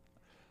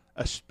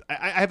I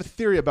have a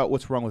theory about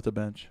what's wrong with the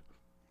bench.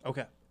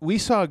 Okay. We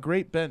saw a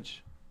great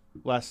bench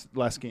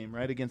last game,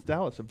 right, against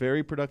Dallas. A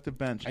very productive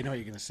bench. I know what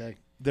you're going to say.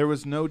 There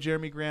was no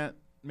Jeremy Grant,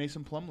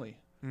 Mason Plumlee.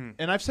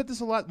 And I've said this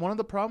a lot. One of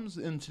the problems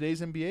in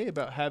today's NBA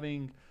about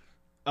having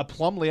a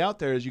Plumlee out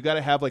there is you got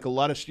to have like a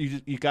lot of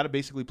you got to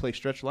basically play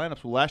stretch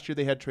lineups. Well, last year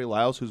they had Trey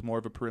Lyles, who's more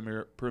of a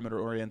perimeter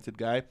oriented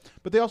guy,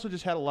 but they also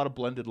just had a lot of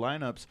blended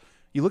lineups.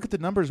 You look at the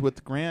numbers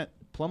with Grant,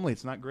 Plumlee,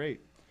 it's not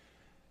great.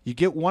 You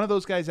get one of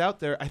those guys out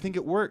there, I think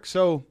it works.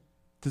 So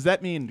Does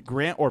that mean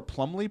Grant or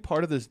Plumlee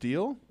part of this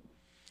deal?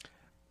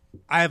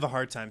 I have a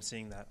hard time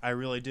seeing that. I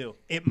really do.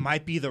 It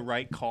might be the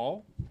right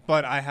call,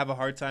 but I have a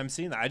hard time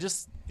seeing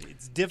that.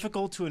 It's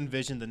difficult to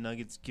envision the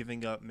Nuggets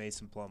giving up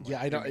Mason Plumlee.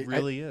 Yeah, I don't. It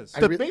really is.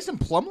 Mason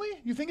Plumlee?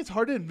 You think it's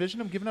hard to envision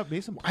him giving up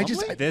Mason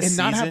Plumlee? This and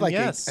not season, have like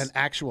yes. an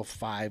actual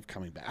 5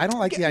 coming back. I don't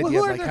like the idea who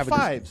of are like their having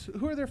fives?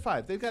 Who are their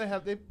 5? They've got to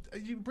have.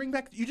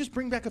 You just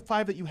bring back a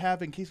 5 that you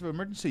have in case of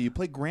emergency. You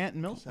play Grant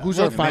and Millsap. Who's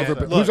our 5?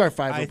 Who's our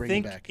 5 we're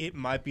bringing back? I think it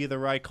might be the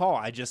right call.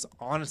 I just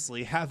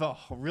honestly have a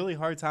really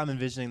hard time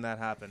envisioning that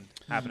happening.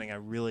 I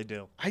really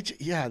do.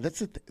 That's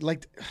the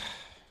like.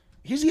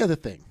 Here's the other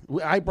thing.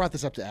 I brought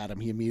this up to Adam.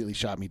 He immediately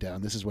shot me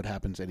down. This is what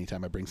happens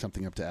anytime I bring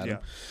something up to Adam.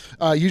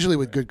 Yeah. Usually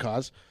with good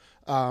cause.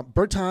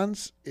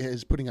 Bertans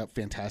is putting up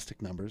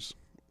fantastic numbers.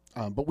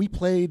 But we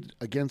played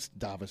against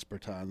Davis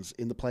Bertans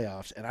in the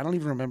playoffs, and I don't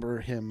even remember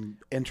him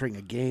entering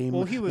a game.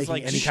 Well, he was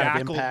like any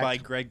shackled kind of by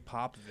Greg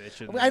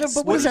Popovich. I don't.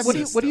 But what does that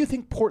mean? What do you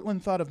think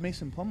Portland thought of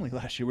Mason Plumlee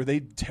last year? Were they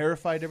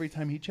terrified every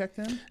time he checked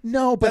in?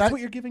 No, but that's what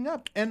you're giving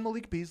up. And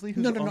Malik Beasley,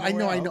 who's no. I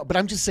know. But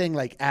I'm just saying,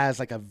 like, as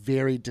like a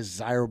very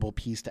desirable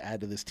piece to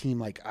add to this team.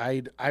 Like,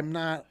 I'm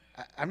not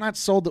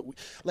sold that.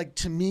 Like,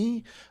 to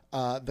me,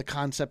 the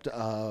concept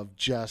of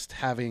just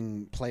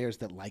having players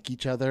that like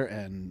each other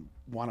and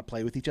want to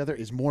play with each other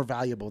is more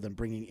valuable than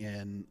bringing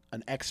in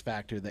an X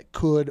factor that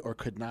could or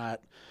could not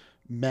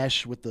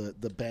mesh with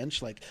the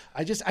bench. Like,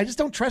 I just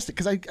don't trust it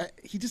because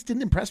he just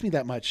didn't impress me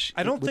that much.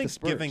 I don't think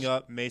giving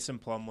up Mason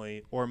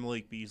Plumlee or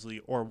Malik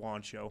Beasley or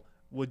Juancho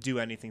would do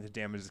anything to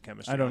damage the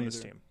chemistry on this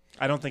team.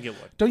 I don't think it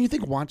would. Don't you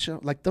think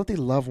Juancho? Like, don't they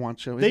love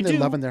Juancho? Isn't they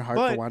love in their heart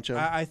for Juancho?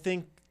 I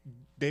think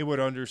they would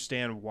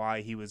understand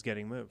why he was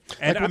getting moved.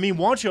 And I mean,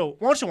 Juancho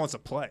wants to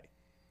play.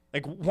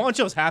 Like,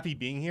 Juancho's happy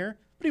being here,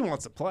 but he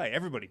wants to play.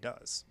 Everybody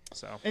does.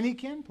 And he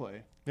can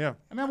play. Yeah.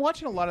 I mean, I'm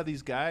watching a lot of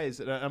these guys,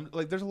 and I'm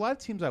like, there's a lot of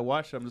teams I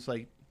watch. I'm just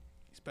like,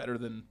 he's better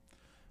than,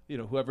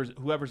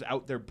 whoever's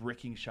out there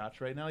bricking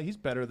shots right now. He's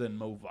better than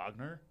Mo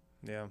Wagner.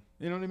 Yeah.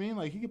 You know what I mean?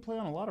 Like, he could play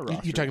on a lot of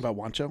rosters. You talking about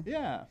Juancho?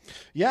 Yeah.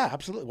 Yeah,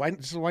 absolutely.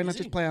 Why not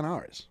just play on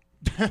ours?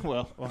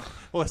 well,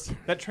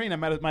 that train I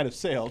might have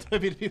sailed. I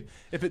mean,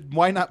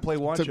 why not play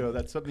Juancho?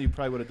 That's something you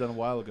probably would have done a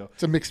while ago.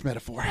 It's a mixed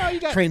metaphor.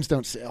 Trains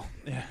don't sail.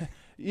 Yeah.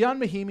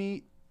 Ian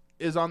Mahinmi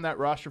is on that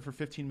roster for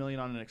 $15 million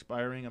on an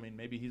expiring. I mean,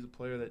 maybe he's a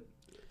player that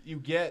you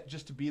get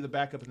just to be the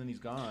backup and then he's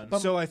gone.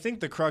 So I think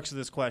the crux of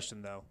this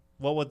question, though,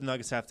 what would the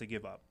Nuggets have to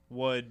give up?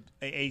 Would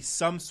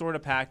some sort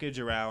of package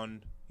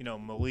around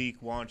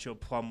Malik, Juancho,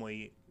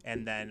 Plumlee,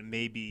 and then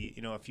maybe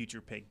a future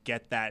pick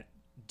get that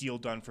deal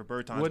done for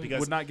Bertans?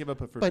 Would not give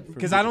up a first.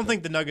 Because I don't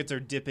think the Nuggets are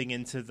dipping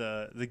into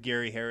the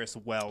Gary Harris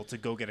well to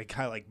go get a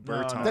guy like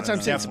Bertans. That's what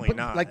I'm saying. Definitely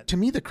not. Like, to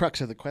me, the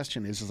crux of the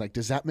question is like,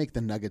 does that make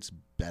the Nuggets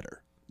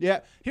better?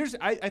 Yeah.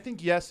 I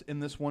think yes in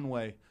this one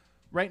way.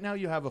 Right now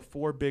you have a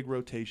 4 big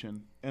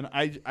rotation, and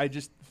I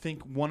just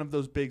think one of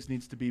those bigs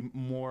needs to be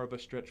more of a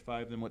stretch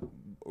 5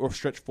 or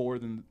stretch 4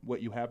 than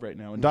what you have right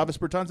now. And Davis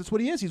Bertans, that's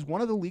what he is. He's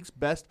one of the league's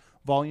best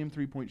volume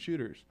 3-point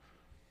shooters.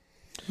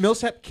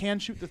 Millsap can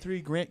shoot the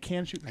 3. Grant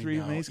can shoot the 3.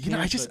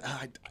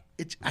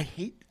 I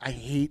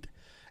hate,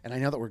 and I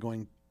know that we're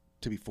going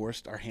to be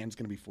forced. Our hand's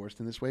going to be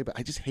forced in this way, but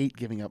I just hate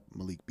giving up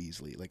Malik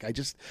Beasley. Like,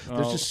 there's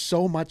just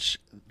so much.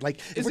 Like,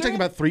 if we're talking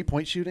about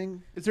 3-point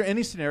shooting, is there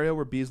any scenario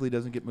where Beasley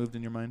doesn't get moved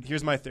in your mind?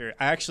 Here's my theory.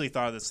 I actually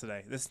thought of this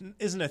today. This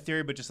isn't a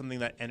theory, but just something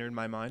that entered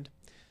my mind.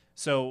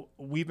 So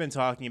we've been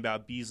talking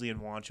about Beasley and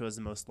Juancho as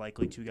the most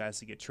likely 2 guys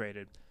to get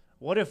traded.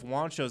 What if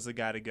Juancho's the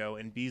guy to go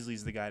and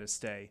Beasley's the guy to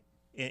stay?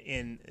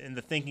 In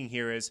the thinking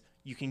here is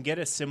you can get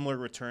a similar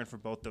return for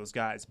both those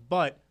guys,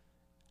 but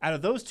out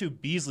of those 2,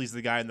 Beasley's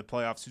the guy in the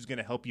playoffs who's going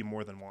to help you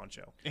more than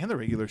Juancho. And the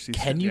regular season.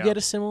 Can you get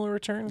a similar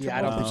return? Yeah,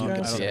 I don't think you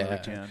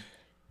can.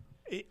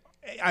 Yeah.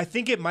 I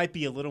think it might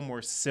be a little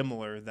more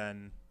similar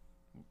than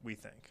we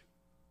think.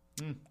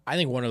 I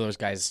think one of those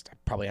guys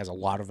probably has a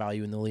lot of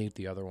value in the league.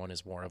 The other one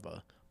is more of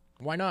a,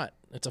 why not?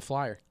 It's a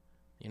flyer,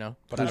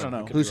 But I don't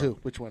know. Who's who?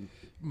 Which one?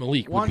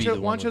 Malik would be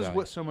the one with value.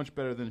 Juancho's so much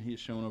better than he's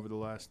shown over the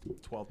last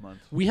 12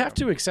 months. We have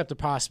to accept the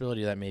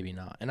possibility that maybe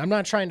not. And I'm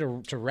not trying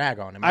to rag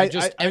on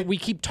him. We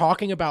keep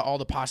talking about all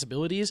the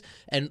possibilities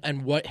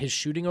and what his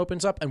shooting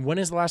opens up. And when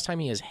is the last time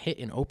he has hit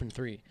an open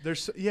 3?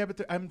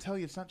 I'm telling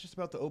you, it's not just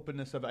about the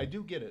openness of it. I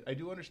do get it. I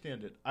do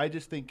understand it. I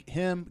just think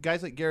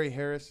guys like Gary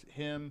Harris,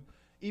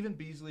 even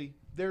Beasley,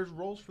 there's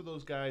roles for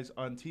those guys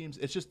on teams.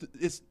 It's just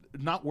it's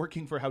not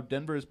working for how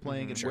Denver is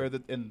playing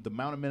and the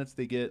amount of minutes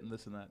they get and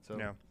this and that. So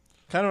yeah.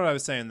 Kind of what I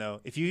was saying, though.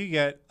 If you could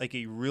get like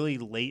a really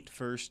late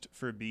first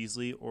for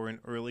Beasley or an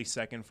early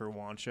second for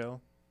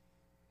Juancho,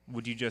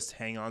 would you just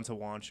hang on to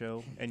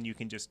Juancho and you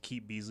can just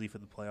keep Beasley for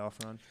the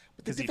playoff run?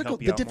 But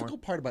the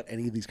difficult part about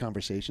any of these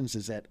conversations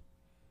is that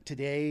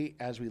today,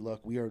 as we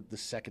look, we are the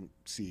 2nd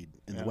seed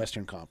in the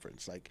Western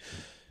Conference.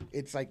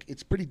 It's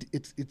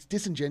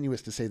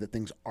disingenuous to say that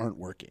things aren't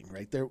working,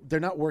 right?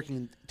 They're not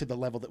working to the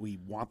level that we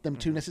want them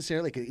to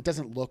necessarily. Like, it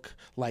doesn't look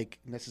like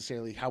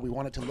necessarily how we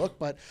want it to look,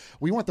 but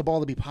we want the ball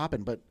to be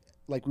popping. But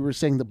like we were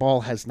saying, the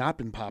ball has not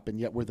been popping,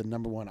 yet we're the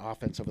number 1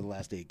 offense over the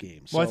last 8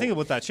 games. Well, I think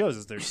what that shows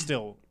is there's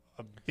still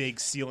a big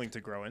ceiling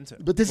to grow into.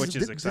 But this which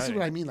is exciting. This is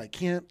what I mean. Like,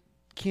 can't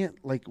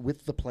like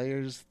with the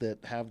players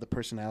that have the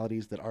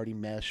personalities that already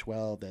mesh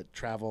well, that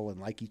travel and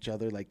like each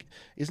other. Like,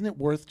 isn't it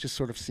worth just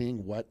sort of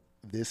seeing what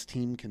this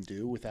team can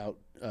do without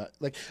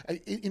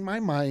in my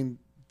mind,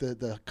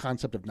 the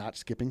concept of not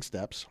skipping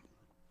steps,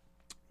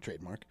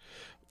 trademark,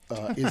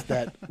 is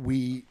that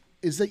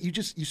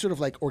you sort of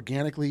like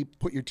organically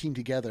put your team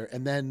together,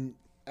 and then,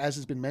 as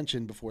has been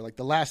mentioned before, like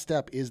the last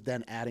step is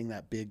then adding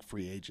that big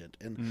free agent.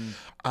 And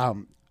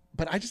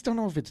but I just don't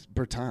know if it's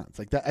Bertans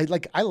like that.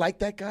 I like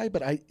that guy,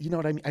 but you know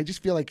what I mean. I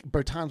just feel like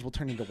Bertans will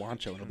turn into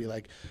Juancho, and it'll be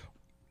like,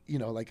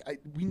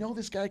 we know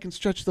this guy can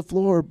stretch the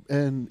floor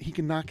and he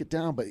can knock it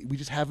down, but we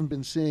just haven't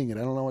been seeing it.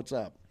 I don't know what's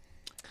up.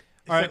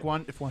 All right,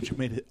 if Juancho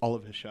made all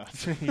of his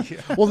shots.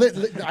 Well,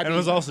 and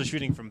was also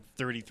shooting from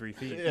 33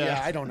 feet.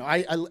 Yeah, I don't know.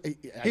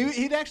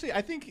 He'd actually,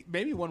 I think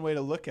maybe one way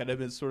to look at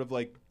him is sort of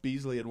like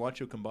Beasley and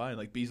Juancho combined,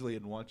 like Beasley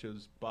and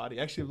Juancho's body,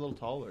 actually a little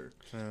taller.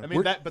 I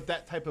mean,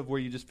 that type of where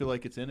you just feel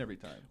like it's in every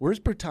time. Where's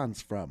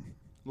Bertans from?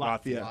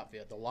 Latvia,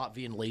 the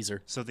Latvian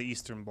laser. So the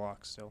Eastern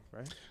Bloc still,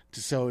 right?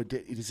 So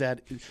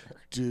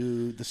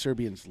do the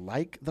Serbians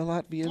like the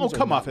Latvians? Oh,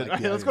 come off it.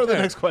 Right, let's go to the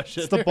next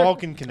question. It's the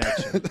Balkan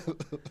connection.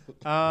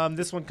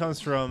 This one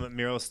comes from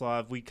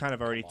Miroslav. We kind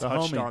of already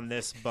touched on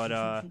this,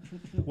 but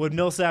would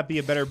Millsap be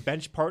a better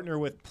bench partner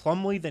with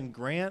Plumlee than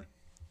Grant?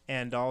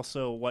 And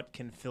also, what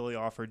can Philly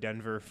offer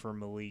Denver for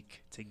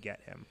Malik to get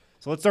him?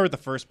 So let's start with the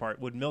first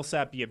part. Would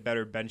Millsap be a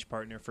better bench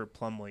partner for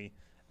Plumlee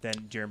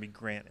than Jeremy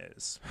Grant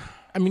is?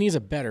 I mean, he's a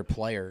better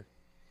player,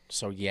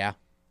 so yeah.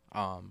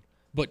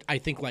 But I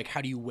think, like, how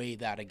do you weigh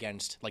that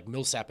against, like,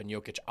 Millsap and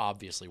Jokic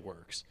obviously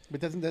works.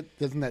 But doesn't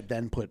that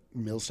then put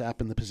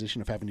Millsap in the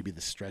position of having to be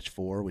the stretch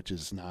four, which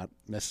is not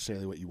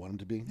necessarily what you want him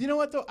to be? You know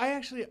what, though?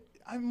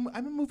 I'm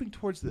moving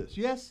towards this.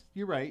 Yes,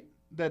 you're right.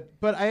 But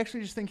I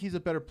actually just think he's a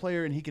better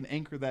player, and he can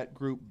anchor that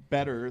group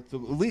better. At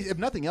least, if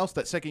nothing else,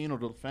 that second unit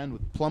will defend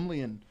with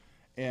Plumlee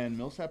and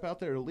Millsap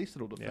out there. At least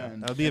it'll defend. Yeah,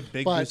 that would be a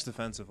big boost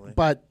defensively.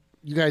 But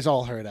you guys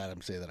all heard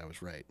Adam say that I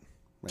was right.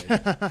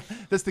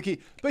 That's the key.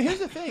 But here's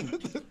the thing.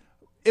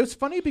 It was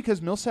funny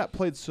because Millsap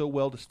played so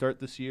well to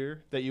start this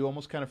year that you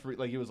almost kind of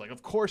he was like,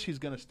 of course he's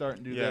going to start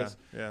and do this.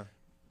 Yeah.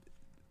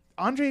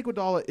 Andre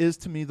Iguodala is,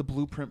 to me, the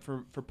blueprint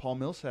for Paul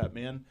Millsap,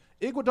 man.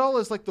 Iguodala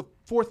is like the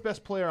fourth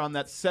best player on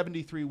that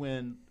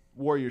 73-win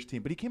Warriors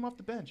team, but he came off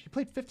the bench. He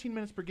played 15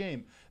 minutes per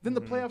game. Then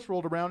the playoffs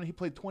rolled around, and he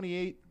played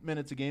 28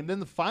 minutes a game. Then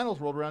the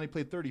finals rolled around, and he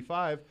played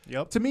 35.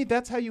 Yep. To me,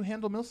 that's how you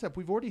handle Millsap.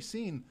 We've already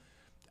seen.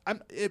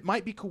 It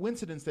might be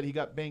coincidence that he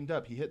got banged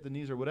up. He hit the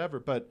knees or whatever,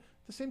 but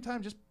at the same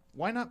time, just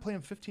why not play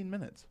him 15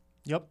 minutes?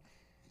 Yep.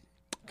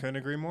 Couldn't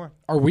agree more.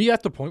 Are we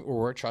at the point where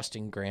we're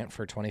trusting Grant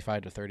for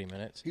 25 to 30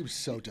 minutes? He was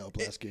so dope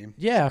last game.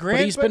 Yeah, but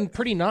he's been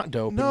pretty not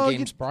dope in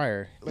games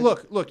prior.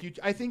 Look.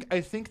 I think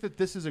that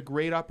this is a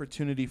great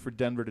opportunity for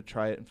Denver to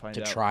try it and find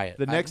out. To try it.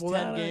 The next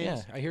 10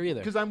 games. Yeah, I hear you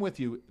there. Because I'm with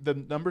you. The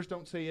numbers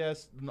don't say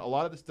yes. A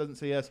lot of this doesn't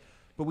say yes.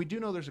 But we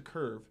do know there's a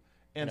curve.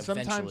 And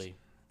sometimes eventually.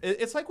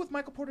 It's like with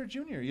Michael Porter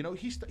Jr. You know,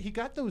 he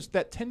got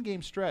that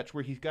 10-game stretch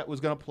where was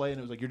going to play, and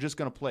it was like, you're just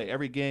going to play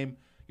every game.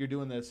 You're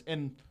doing this.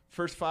 And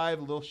first 5,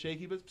 a little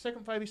shaky, but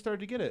second 5, he started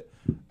to get it.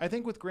 I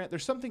think with Grant,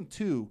 there's something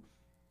to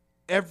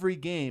every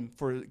game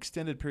for an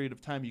extended period of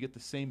time. You get the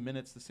same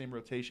minutes, the same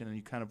rotation, and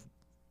you kind of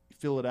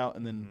fill it out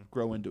and then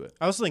grow into it.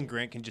 I also think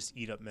Grant can just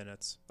eat up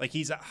minutes. Like,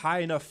 he's a high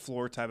enough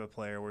floor type of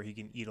player where he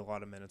can eat a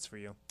lot of minutes for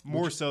you.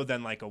 More so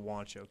than like a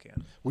Juancho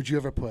can. Would you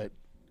ever put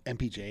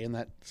MPJ in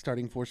that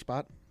starting 4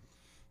 spot?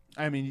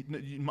 I mean,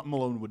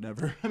 Malone would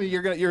never. I mean,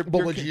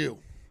 would you?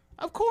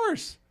 Of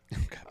course.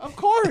 Of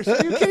course.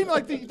 Are you kidding me?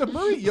 Like the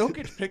Murray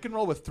Jokic pick and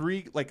roll with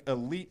 3 like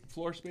elite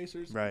floor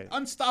spacers, right?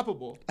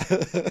 Unstoppable.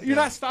 You're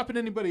not stopping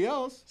anybody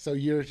else. So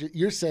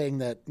you're saying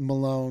that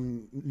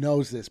Malone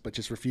knows this, but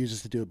just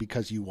refuses to do it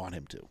because you want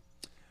him to.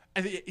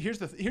 And here's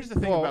the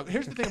thing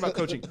about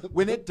coaching.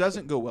 When it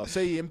doesn't go well,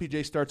 say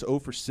MPJ starts 0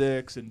 for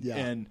 6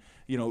 and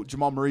you know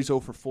Jamal Murray's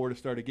 0 for 4 to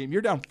start a game,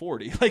 you're down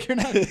 40. Like you're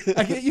not.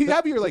 You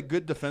have your like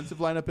good defensive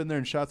lineup in there,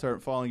 and shots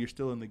aren't falling. You're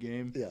still in the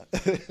game. Yeah.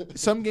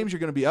 Some games you're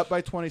going to be up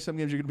by 20. Some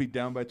games you're going to be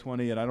down by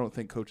 20, and I don't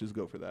think coaches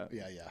go for that.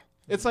 Yeah.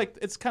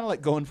 It's kind of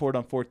like going for it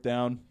on 4th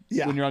down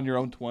when you're on your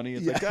own 20.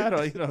 It's like I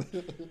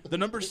don't, the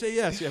numbers say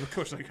yes. Yeah, but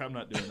coach like I'm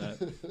not doing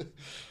that.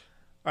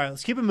 All right,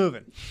 let's keep it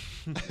moving.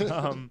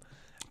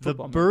 The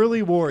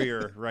Burly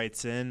Warrior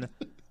writes in,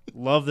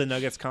 love the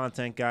Nuggets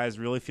content, guys.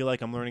 Really feel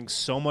like I'm learning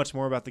so much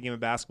more about the game of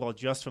basketball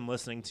just from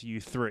listening to you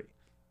 3.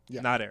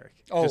 Yeah. Not Eric.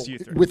 Just you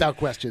 3. Without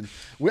question.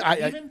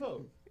 Even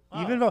vote.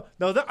 Even vote.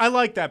 No, I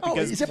like that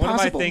because one possible?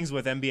 of my things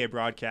with NBA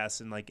broadcasts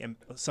and like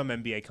some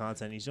NBA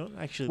content, you don't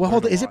actually. Well,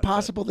 hold on. Is it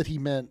possible that he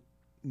meant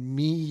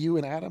me, you,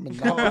 and Adam, and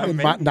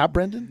not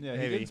Brendan? Yeah,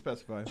 he didn't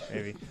specify.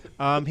 Maybe.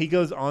 He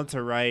goes on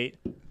to write,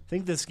 I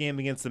think this game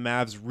against the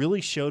Mavs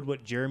really showed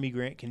what Jeremy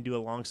Grant can do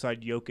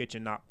alongside Jokic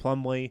and not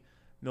Plumlee.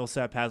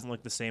 Millsap hasn't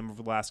looked the same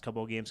over the last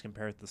couple of games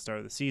compared to the start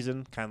of the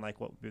season, kind of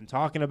like what we've been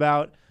talking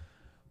about.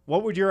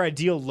 What would your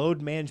ideal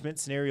load management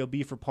scenario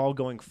be for Paul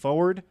going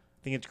forward?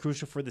 I think it's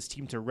crucial for this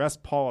team to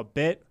rest Paul a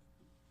bit.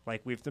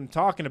 like we've been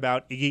talking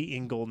about, Iggy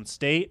in Golden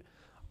State.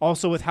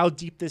 Also, with how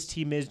deep this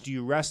team is, do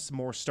you rest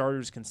more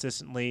starters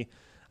consistently?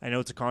 I know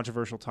it's a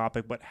controversial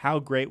topic, but how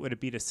great would it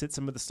be to sit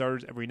some of the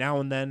starters every now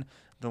and then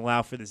and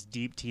allow for this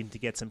deep team to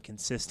get some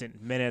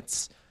consistent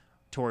minutes?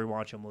 Torrey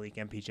Wancho, Malik,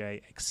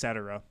 MPJ,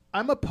 etc.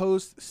 I'm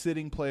opposed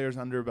sitting players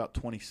under about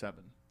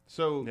 27.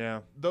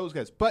 So those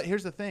guys. But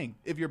here's the thing.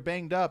 If you're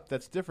banged up,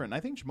 that's different. I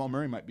think Jamal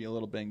Murray might be a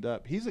little banged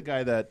up. He's a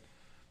guy that,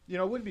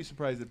 wouldn't be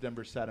surprised if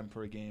Denver sat him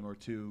for a game or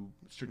two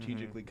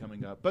strategically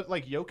coming up. But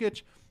like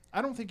Jokic,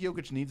 I don't think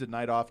Jokic needs a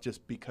night off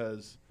just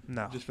because.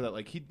 No. Just for that.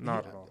 Like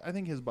not at all. I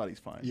think his body's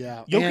fine.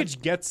 Yeah.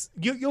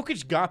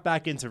 Jokic got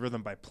back into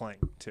rhythm by playing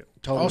too.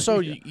 Totally.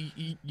 Also,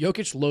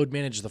 Jokic load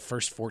managed the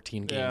first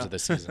 14 games of the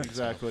season.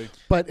 Exactly. So.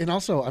 But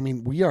also, I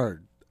mean, we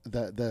are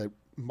the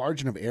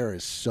margin of error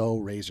is so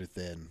razor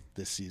thin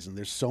this season.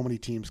 There's so many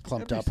teams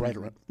clumped up right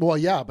around. Well,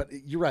 yeah, but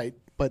you're right.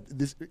 But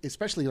this,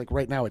 especially like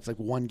right now, it's like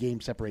one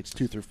game separates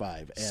 2 through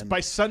 5. And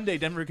by Sunday,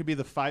 Denver could be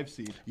the 5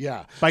 seed.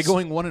 Yeah, by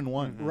going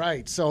 1-1.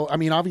 Right. So I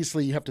mean,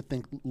 obviously, you have to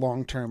think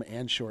long term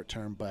and short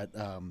term. But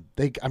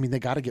they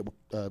got to get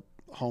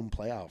home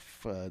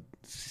playoff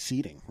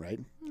seeding, right?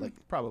 Like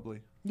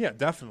probably. Yeah,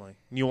 definitely.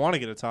 You want to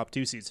get a top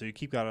 2 seed, so you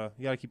gotta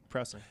keep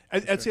pressing.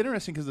 It's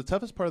interesting because the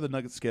toughest part of the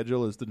Nuggets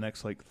schedule is the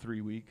next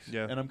 3 weeks.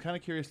 Yeah. And I'm kind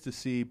of curious to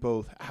see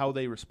both how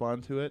they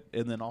respond to it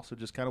and then also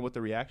just kind of what the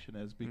reaction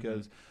is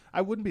because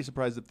I wouldn't be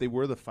surprised if they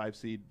were the 5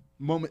 seed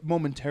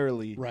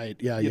momentarily. Right.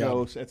 Yeah.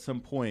 At some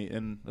point,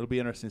 and it'll be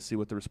interesting to see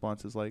what the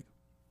response is like.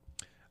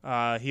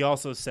 He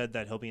also said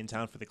that he'll be in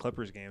town for the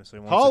Clippers game, so he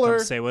wants Holler. to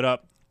come say what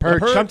up.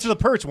 Perch. Come to the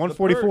Perch,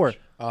 144.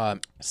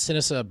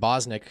 Sinisa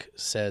Bosnick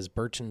says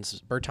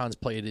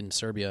Bertans played in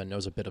Serbia and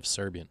knows a bit of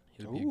Serbian.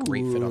 He would be a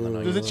great fit on the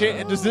Nuggets.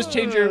 Does this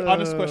change your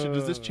honest question?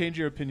 Does this change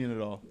your opinion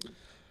at all?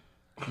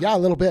 Yeah, a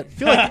little bit.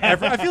 I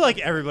feel like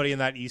everybody in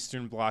that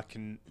Eastern Bloc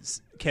can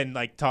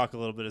talk a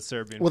little bit of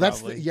Serbian. Well,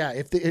 probably.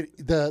 If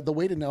the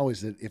way to know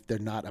is that if they're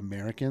not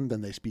American,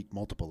 then they speak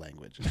multiple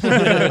languages.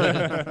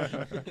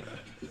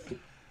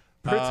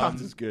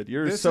 Bertans is good.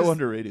 You're so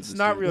underrated. It's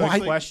not really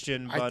a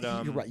question,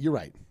 but You're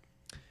right.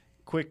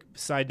 Quick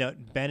side note: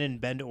 Ben in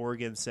Bend,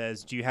 Oregon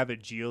says, "Do you have a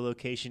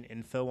geolocation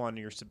info on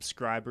your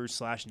subscribers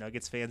 /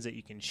 Nuggets fans that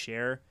you can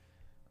share?"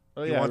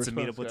 Oh, he wants to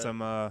meet up with some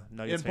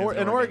Nuggets fans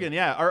in Oregon.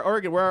 Yeah,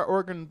 where our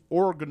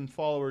Oregon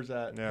followers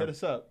at? Yeah. Hit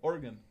us up,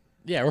 Oregon.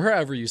 Yeah,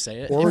 wherever you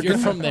say it. Oregon. If you're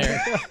from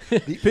there,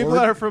 people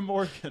that are from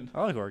Oregon.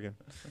 I like Oregon.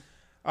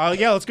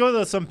 Let's go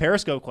to some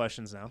Periscope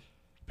questions now.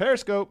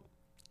 Periscope.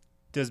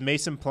 Does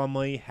Mason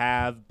Plumlee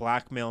have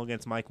blackmail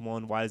against Mike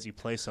Malone? Why does he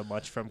play so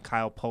much? From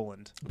Kyle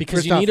Poland.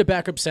 Because you need a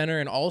backup center,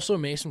 and also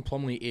Mason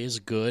Plumlee is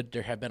good.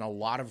 There have been a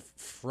lot of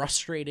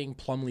frustrating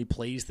Plumlee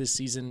plays this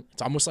season.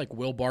 It's almost like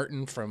Will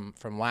Barton from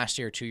last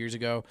year, 2 years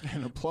ago.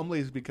 And Plumlee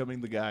is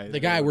becoming the guy. The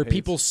guy where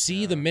people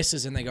see the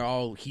misses and they go,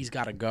 oh, he's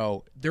got to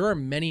go. There are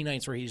many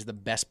nights where he's the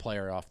best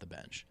player off the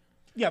bench.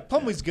 Yeah,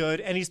 Plumlee's good,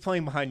 and he's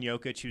playing behind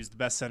Jokic, who's the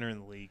best center in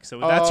the league. So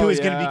that's who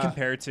he's going to be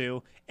compared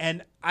to.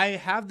 And I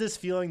have this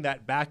feeling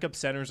that backup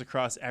centers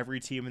across every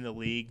team in the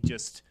league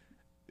just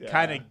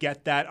kind of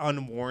get that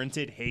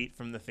unwarranted hate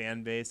from the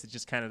fan base. It's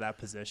just kind of that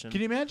position.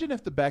 Can you imagine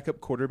if the backup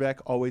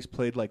quarterback always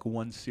played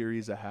one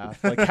series a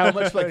half? Like how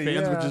much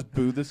fans would just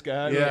boo this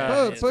guy?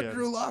 Yeah, put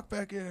Drew Lock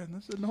back in.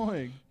 That's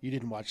annoying. You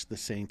didn't watch the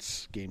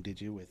Saints game,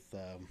 did you? With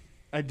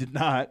I did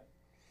not.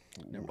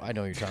 I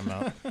know what you're talking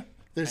about.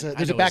 There's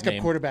a backup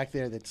quarterback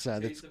there that's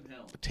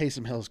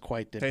Taysom Hill is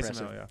quite impressive.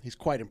 Hill, yeah. He's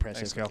quite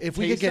impressive. Thanks, if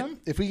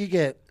we could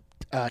get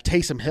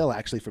Taysom Hill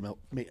actually from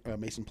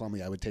Mason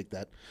Plumlee, I would take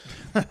that.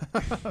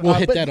 We'll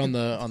hit that on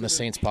the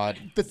Saints pod.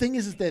 The thing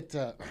is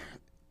that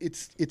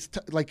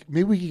like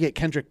maybe we could get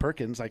Kendrick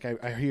Perkins. Like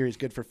I hear he's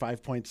good for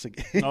 5 points a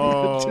game.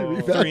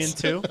 Oh, 3 and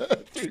 2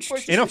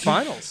 in a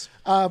finals.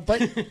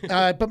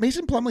 But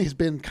Mason Plumlee has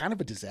been kind of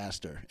a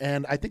disaster,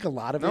 and I think a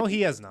lot of it. No,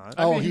 he has not.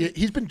 Oh,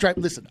 he's been.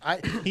 Listen,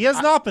 he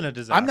has not been a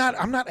disaster.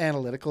 I'm not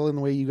analytical in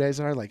the way you guys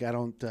are. Like I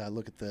don't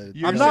look at the.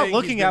 I'm not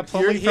looking at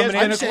Plumlee from an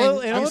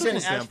analytical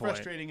standpoint. As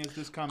frustrating as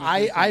this comment.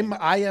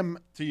 I am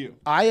to you.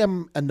 I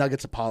am a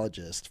Nuggets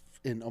apologist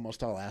in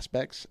almost all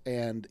aspects,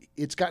 and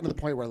it's gotten to the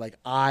point where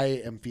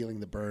I am feeling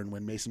the burn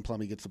when Mason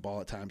Plumlee gets the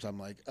ball at times. I'm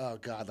like, oh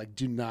God,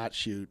 do not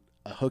shoot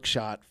a hook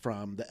shot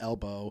from the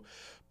elbow.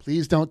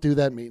 Please don't do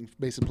that,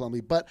 Mason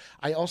Plumlee. But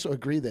I also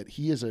agree that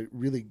he is a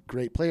really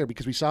great player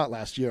because we saw it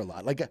last year a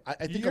lot. I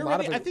think a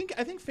lot of it.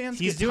 I think fans.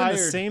 He's get doing tired.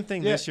 the same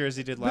thing this year as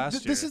he did last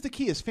year. This is the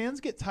key: is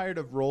fans get tired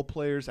of role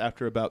players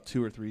after about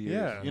 2 or 3 years.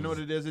 Yeah. You know what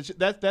it is?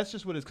 That's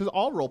just what it is. Because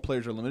all role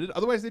players are limited.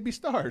 Otherwise, they'd be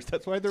stars.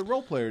 That's why they're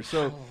role players.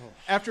 So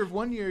after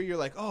 1 year, you're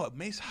like, oh,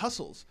 Mace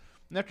hustles.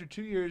 And after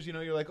 2 years,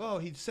 you're like, oh,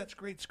 he sets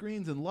great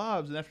screens and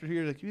lobs. And after 2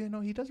 years, like,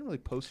 he doesn't really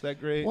post that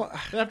great. Well,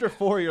 and after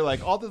 4, you're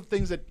like, all the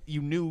things that you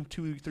knew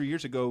 2 or 3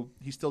 years ago,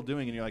 he's still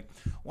doing. And you're like,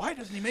 why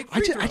doesn't he make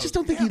free throws? I just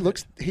don't think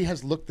he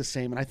has looked the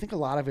same. And I think a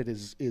lot of it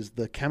is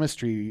the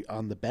chemistry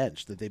on the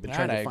bench that they've been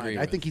trying to find.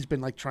 I think he's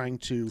been trying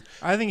to.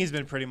 I think he's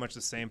been pretty much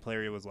the same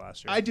player he was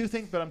last year. I do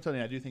think, but I'm telling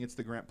you, I do think it's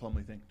the Grant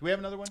Plumlee thing. Do we have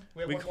another one?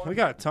 We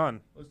got a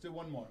ton. Let's do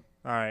one more.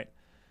 All right.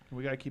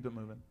 We got to keep it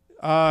moving.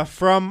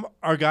 From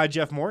our guy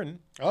Jeff Morton.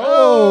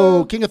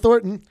 Oh, King of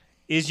Thornton.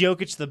 Is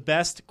Jokic the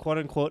best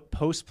quote-unquote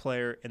post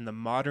player in the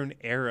modern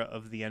era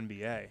of the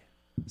NBA?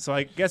 So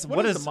I guess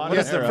what is the modern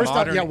era? First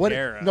off,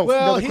 era?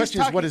 No, the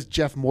question is, what does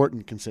Jeff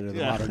Morton consider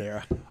the modern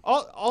era?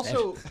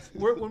 Also,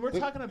 when we're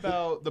talking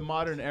about the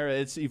modern era,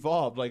 it's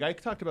evolved. Like I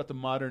talked about the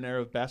modern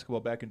era of basketball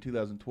back in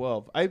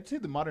 2012. I'd say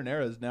the modern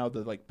era is now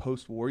the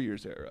post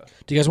Warriors era.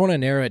 Do you guys want to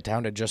narrow it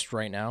down to just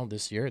right now,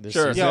 this year? This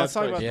sure. season? Yeah, let's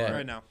talk about that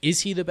right now.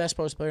 Is he the best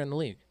post player in the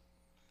league?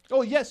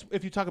 Oh yes,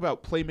 if you talk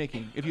about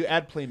playmaking, if you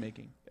add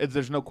playmaking,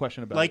 there's no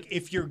question about it. Like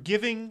if you're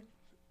giving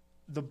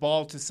the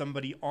ball to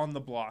somebody on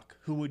the block,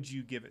 who would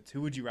you give it to?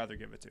 Who would you rather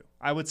give it to?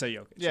 I would say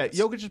Jokic. Yeah, yes.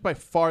 Jokic is by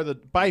far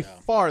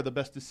the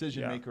best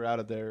decision maker out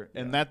of there,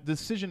 and that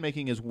decision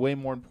making is way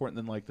more important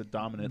than the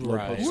dominant low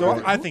post.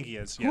 So I think he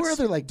is. Yes. Who are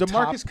there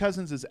DeMarcus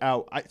Cousins is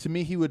out. To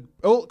me, he would.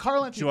 Oh,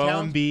 Karl Anthony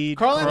Towns. Embiid,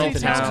 Karl Anthony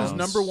Towns is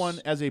number one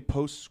as a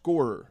post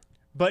scorer,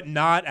 but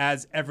not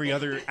as every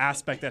other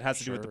aspect that has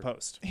to do with the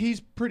post.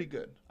 He's pretty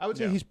good. I would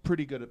say he's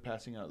pretty good at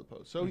passing out of the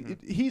post. So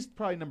he's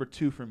probably number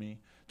 2 for me.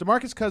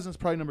 DeMarcus Cousins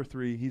probably number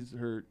 3. He's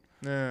hurt.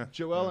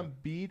 Joel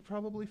Embiid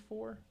probably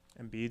 4.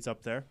 Embiid's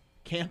up there.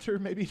 Cantor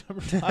maybe number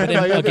 5.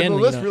 Again, the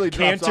list really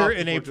drops Cantor off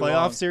in a before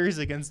playoff series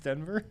against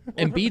Denver.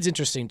 Embiid's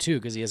interesting too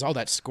because he has all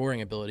that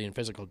scoring ability and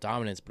physical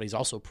dominance, but he's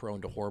also prone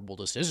to horrible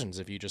decisions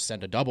if you just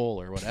send a double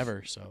or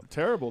whatever. So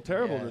terrible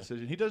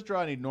decision. He does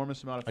draw an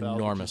enormous amount of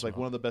fouls, which is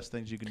one of the best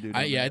things you can do.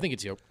 I think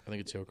it's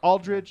Jokic.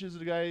 Aldridge is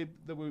the guy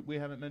that we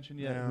haven't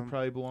mentioned yet, who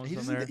probably belongs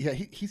on there. Yeah,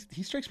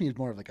 he strikes me as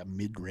more of a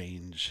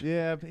mid-range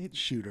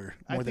shooter.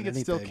 I think it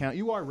still counts.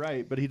 You are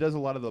right, but he does a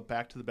lot of the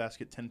back to the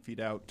basket, 10 feet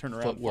out, turn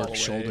around, footwork,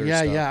 shoulders.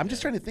 Yeah. I'm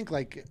just trying to think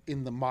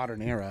in the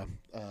modern era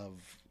of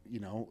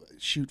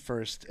shoot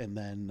first and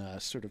then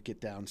sort of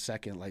get down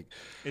second.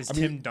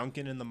 Tim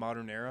Duncan in the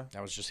modern era?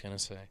 I was just gonna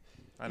say.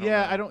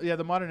 I don't. Yeah,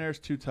 the modern era is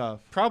too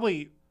tough.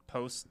 Probably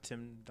post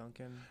Tim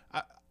Duncan.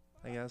 I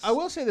guess. I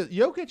will say that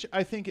Jokic,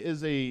 I think,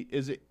 is a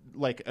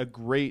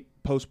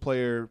great post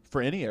player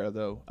for any era,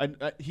 though.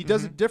 He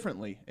does it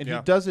differently, and he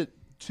does it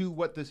to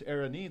what this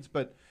era needs.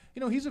 But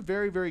he's a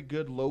very, very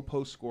good low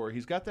post scorer.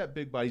 He's got that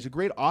big body. He's a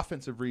great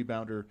offensive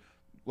rebounder.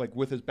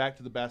 With his back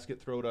to the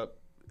basket, throw it up,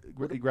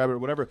 grab it or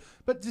whatever.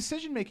 But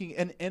decision making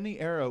in any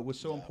era was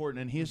so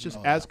important, and he is just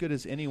as good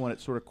as anyone at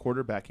sort of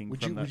quarterbacking.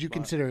 Would you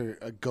consider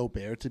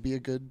Gobert to be a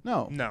good?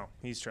 No,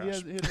 he's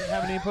trash. He doesn't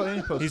have any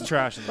post. He's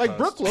trash. In the post.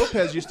 Brook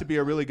Lopez used to be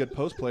a really good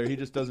post player. He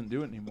just doesn't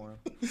do it anymore.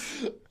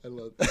 I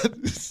love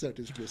that. So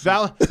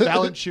disrespectful.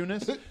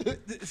 Valanciunas.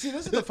 See,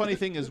 this is the funny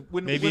thing is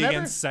whenever,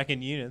 against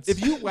second units.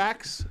 If you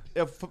wax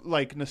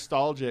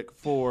nostalgic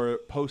for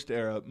post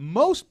era,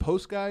 most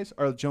post guys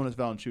are Jonas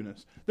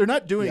Valanciunas. They're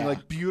not doing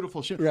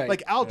beautiful shit. Right.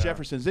 Like Al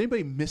Jefferson. Is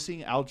anybody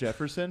missing Al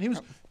Jefferson? He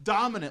was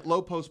dominant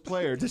low post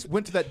player. Just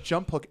went to that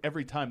jump hook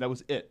every time. That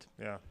was it.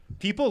 Yeah.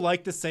 People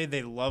like to say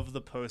they love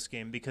the post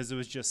game because it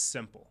was just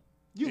simple.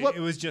 It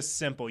was just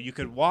simple. You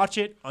could watch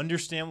it,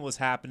 understand what was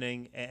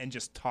happening, and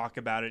just talk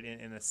about it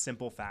in a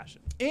simple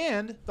fashion.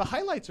 And the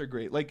highlights are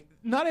great.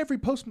 Not every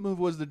post move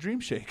was the dream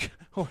shake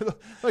or the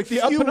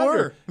up and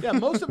under. Yeah,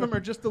 most of them are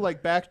just the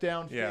back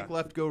down, fake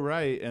left, go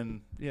right, and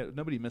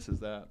nobody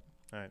misses that.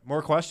 All right.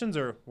 More questions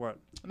or what?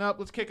 No,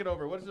 let's kick it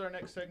over. What is our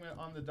next segment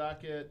on the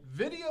docket?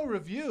 Video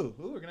review.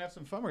 Ooh, we're going to have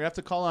some fun. We're going to have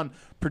to call on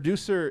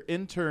producer,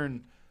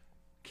 intern,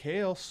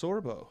 Kale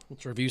Sorbo.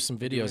 Let's review some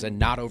videos and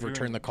not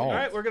overturn the call. All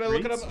right, we're going to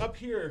look it up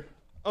here.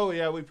 Oh,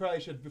 yeah, we probably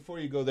should. Before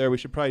you go there, we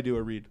should probably do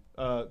a read.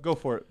 Go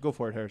for it,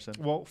 Harrison.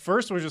 Well,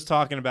 first we're just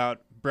talking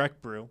about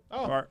Breck Brew,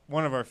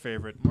 one of our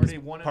favorite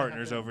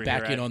partners over here.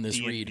 Back in on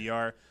this read.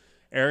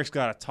 Eric's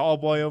got a tall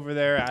boy over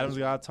there. Adam's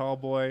got a tall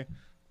boy.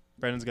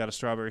 Brendan's got a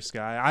strawberry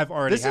sky. I've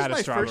already had a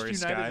strawberry sky. This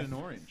is my first United in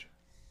Orange.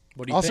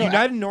 What do you think?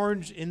 United in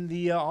Orange in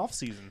the off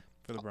season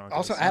for the Broncos.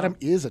 Also, Adam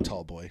is a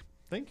tall boy.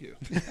 Thank you.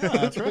 Yeah,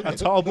 that's right. A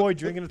tall boy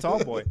drinking a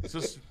tall boy. It's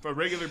just a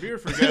regular beer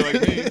for a guy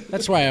like me.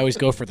 That's why I always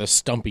go for the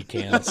stumpy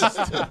cans.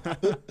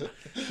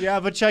 Yeah,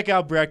 but check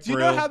out Breck Brew.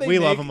 We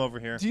love them over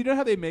here. Do you know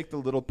how they make the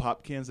little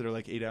pop cans that are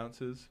 8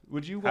 ounces?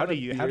 Would you want how do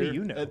you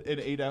know? an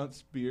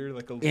 8-ounce beer?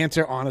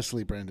 Answer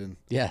honestly, Brendan.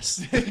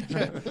 Yes.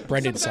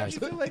 Brendan says.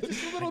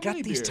 I got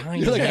these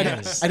tiny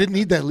cans. I didn't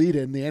need that lead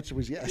in. The answer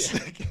was yes.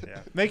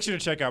 Yeah. Make sure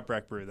to check out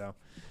Breck Brew, though.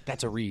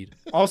 That's a read.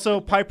 Also,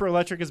 Piper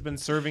Electric has been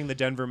serving the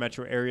Denver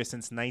metro area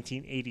since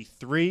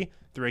 1983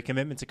 through a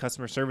commitment to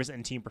customer service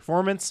and team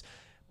performance.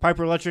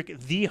 Piper Electric,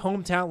 the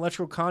hometown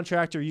electrical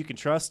contractor you can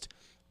trust.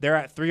 They're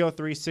at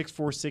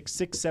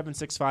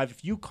 303-646-6765.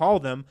 If you call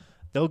them,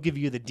 they'll give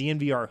you the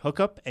DNVR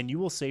hookup, and you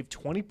will save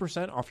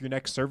 20% off your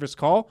next service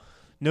call.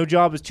 No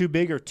job is too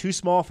big or too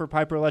small for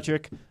Piper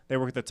Electric. They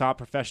work with the top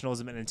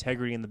professionalism and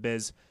integrity in the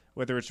biz,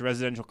 whether it's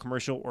residential,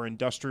 commercial, or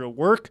industrial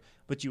work.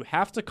 But you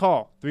have to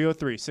call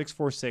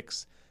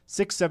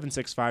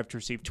 303-646-6765 to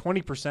receive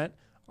 20%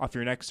 off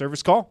your next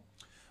service call.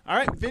 All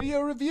right, video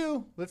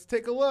review. Let's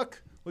take a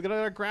look. Look at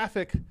our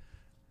graphic. Do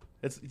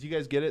you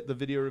guys get it, the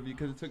video review?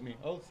 Because it took me.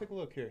 Oh, let's take a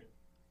look here.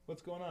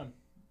 What's going on?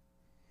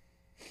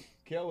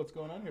 Kale, what's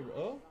going on here?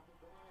 Oh?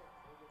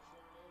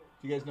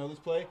 Do you guys know this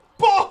play?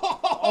 Ball!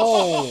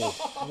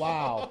 Oh,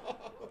 wow.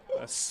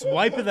 A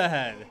swipe of the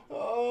head.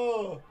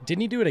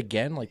 Didn't he do it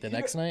again like the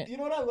next night? You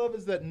know what I love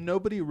is that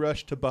nobody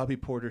rushed to Bobby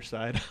Porter's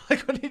side.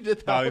 Like when he did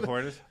that. Bobby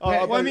Portis.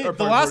 Well, I mean,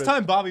 the last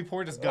time Bobby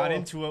Portis got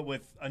into it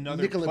with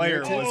another Nikola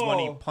player Mirotic. was when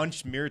he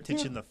punched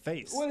Mirotic in the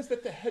face. What is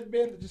that? The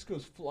headband that just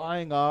goes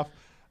flying off.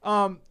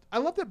 I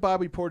love that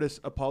Bobby Portis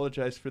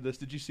apologized for this.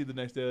 Did you see the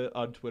next day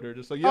on Twitter?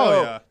 Just like,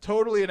 yo,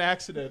 totally an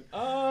accident.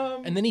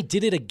 And then he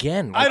did it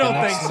again. I like, don't the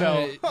think next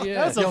so. night. Yeah.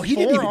 That's a he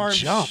didn't even forearm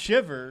jump.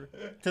 shiver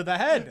to the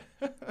head.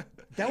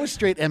 That was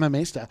straight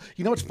MMA style.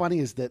 You know what's funny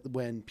is that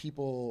when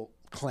people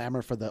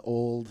clamor for the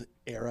old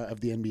era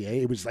of the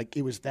NBA,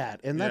 it was that,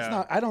 and that's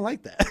not. I don't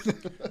like that.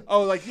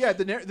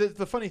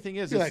 The funny thing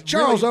is, You're it's like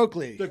Charles really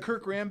Oakley, the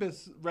Kurt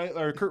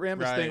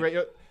Rambis thing, right?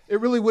 It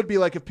really would be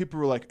like if people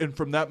were like, and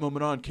from that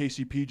moment on,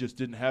 KCP just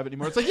didn't have it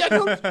anymore. It's like, are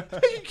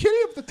you kidding?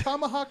 If the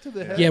tomahawk to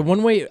the head. Yeah,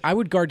 one way I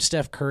would guard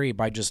Steph Curry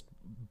by just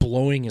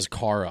blowing his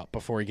car up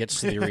before he gets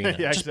to the arena.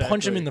 Just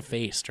punch him in the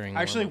face during.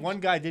 Actually,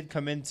 one guy did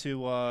come in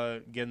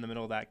to get in the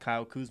middle of that,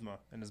 Kyle Kuzma,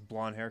 and his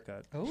blonde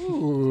haircut.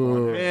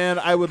 Ooh. Man,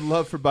 I would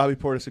love for Bobby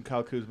Portis and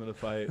Kyle Kuzma to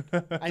fight.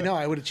 I know.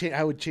 I would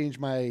change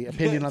my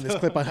opinion on this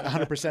clip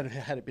 100%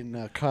 had it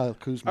been Kyle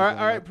Kuzma.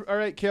 All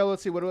right, Kale.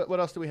 Let's see what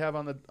else do we have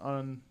on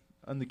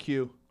the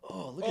queue.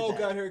 Oh, look at that.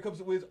 God, here it comes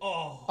the Wiz.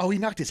 Oh, he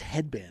knocked his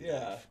headband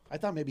Yeah. off. I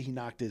thought maybe he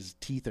knocked his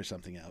teeth or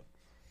something out.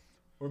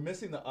 We're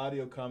missing the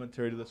audio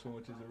commentary to this one,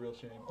 which is a real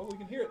shame. Oh, we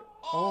can hear it.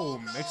 Oh,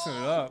 mixing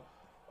it up.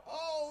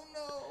 Oh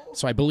no!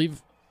 So I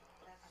believe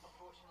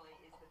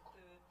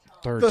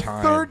third The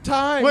time. third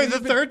time. Wait, the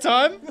third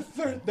time?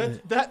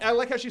 That I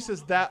like how she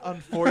says that.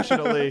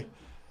 Unfortunately,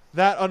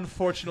 that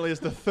unfortunately is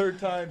the third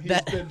time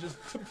he's been just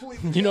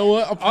completely. You know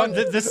what?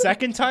 The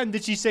second time,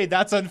 did she say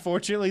that's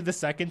unfortunately the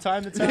second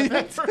time that's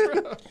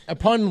happened?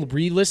 Upon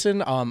re-listen,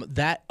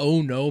 that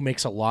oh no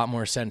makes a lot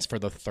more sense for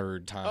the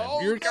third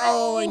time. You're like,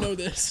 I know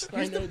this.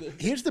 I know this.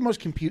 Here's the most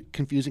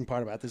confusing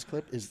part about this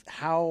clip is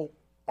how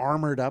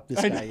armored up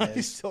this guy He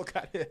is. still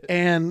got hit.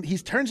 And he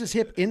turns his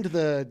hip into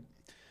the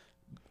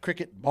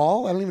cricket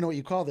ball. I don't even know what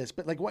you call this,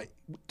 but like, what?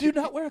 Do you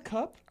not wear a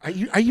cup? Are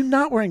you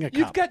not wearing a cup?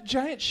 You've got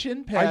giant shin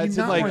you pads.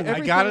 not And like wearing- I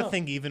everything gotta else.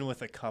 think even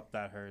with a cup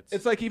that hurts.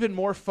 It's like even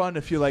more fun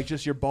if you like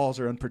just your balls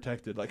are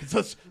unprotected. Like it's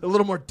just a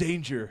little more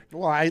danger.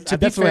 Well, To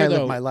be that's the way fair, I live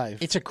though, my life.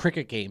 It's a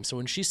cricket game, so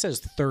when she says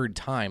third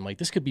time, like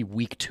this could be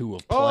week 2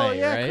 of play, Oh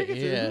yeah, right?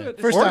 cricket's Yeah.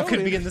 First or off, it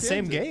could be in the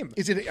same game.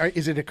 Is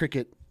it a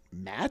cricket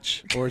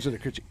match or is it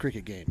a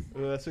cricket game?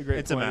 Oh, that's a great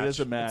It's a point. It match. is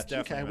a match. It's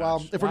definitely Okay, a well,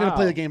 match. if we're gonna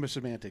play Wow. the game of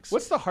semantics,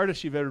 What's the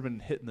hardest you've ever been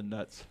hit in the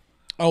nuts?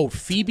 Oh,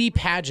 Phoebe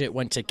Paget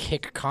went to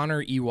kick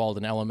Connor Ewald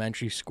in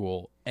elementary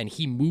school, and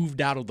he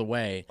moved out of the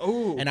way.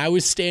 Ooh. And I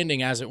was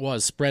standing as it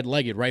was,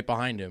 spread-legged, right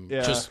behind him.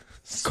 Yeah. Just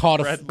caught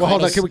a well,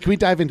 hold on, caught can we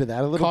dive into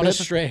that a little a bit?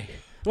 stray.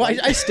 Well,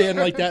 I stand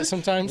like that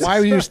sometimes. Why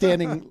were you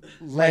standing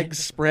legs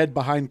spread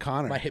behind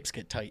Connor? My hips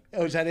get tight.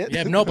 Oh, is that it?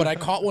 Yeah, no, but I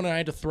caught one and I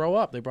had to throw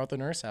up. They brought the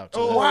nurse out.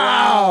 Oh, To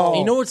Wow.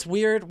 You know what's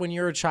weird when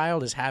you're a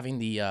child is having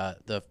the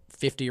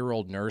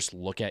 50-year-old nurse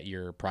look at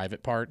your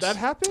private parts. That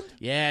happened?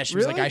 Yeah, she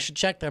was like, Really? I should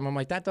check them. I'm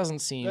like, that doesn't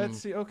seem.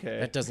 Okay.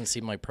 That doesn't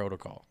seem like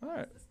protocol. All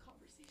right.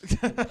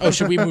 Oh,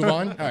 should we move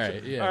on? All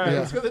right, yeah. All right. Yeah.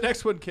 Let's go to the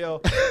next one,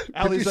 Kale.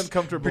 Allie's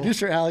uncomfortable.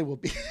 Producer Allie will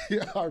be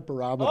our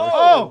barometer.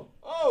 Oh.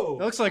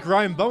 It looks like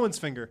Ryan Bowen's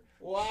finger.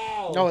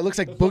 Wow. No, it looks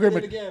like Let's look Booger.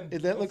 at it again.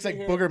 That Let's looks see like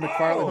here. Booger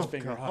McFarlane's Oh,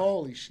 finger. God.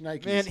 Holy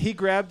shnikes! Man, he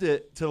grabbed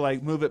it to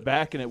like move it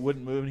back and it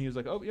wouldn't move, and he was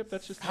like, "Oh, yep,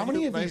 that's just." how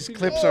many of my these finger."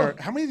 clips are?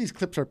 How many of these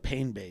clips are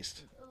pain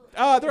based?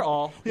 They're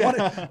all.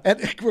 Yeah.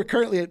 And we're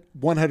currently at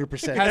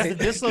 100%. Has the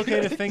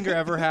dislocated finger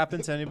ever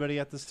happened to anybody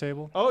at this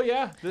table? Oh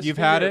yeah. This You've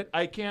had finger, it?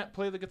 I can't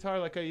play the guitar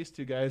like I used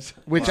to, guys.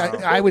 Which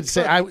I would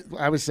say I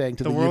was saying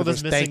to the, The world universe,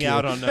 is thank missing you.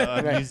 out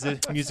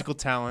on musical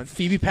talent.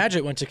 Phoebe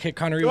Paget went to kick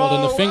Connor Ewald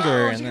in the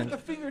finger, wow, and she then hit the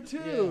finger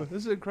too.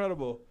 This is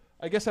incredible.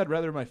 I guess I'd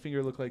rather my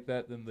finger look like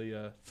that than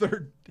the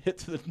third hit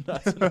to the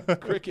nuts in a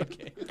cricket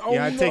game.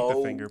 Yeah, I'd take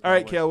the finger. All right,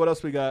 probably. Kale, what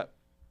else we got?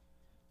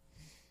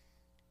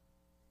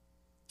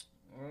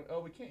 Oh,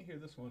 we can't hear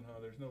this one, huh?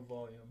 There's no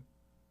volume.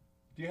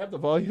 Do you have the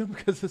volume?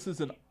 Because this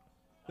isn't.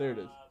 There it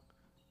is. Well,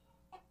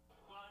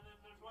 and then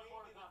there's one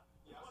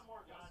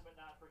more gone but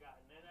not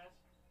forgotten, and that's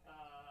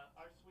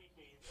our sweet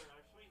niece, or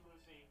our sweet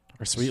Lucy.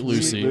 our sweet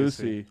Lucy.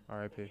 Lucy.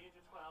 R.I.P. Age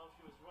of 12,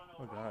 she was run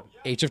Oh over. God.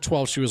 Age of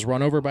 12, she was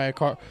run over by a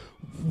car.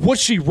 Was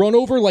she run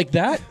over like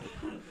that?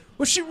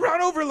 Was she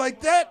run over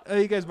like that?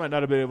 You guys might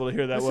not have been able to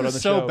hear that This one on is the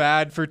so show.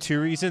 bad for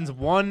two reasons.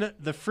 One,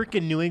 the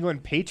freaking New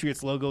England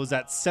Patriots logo is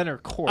at center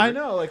court. I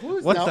know. Like,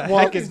 who's What No, the well,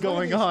 heck is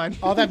going on?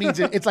 All that means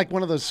it's like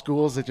one of those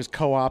schools that just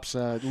co-ops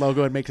a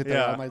logo and makes it their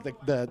Yeah. own, like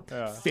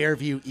the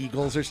Fairview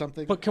Eagles or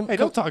something. But Hey,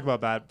 don't talk about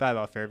bad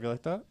about Fairview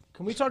like that.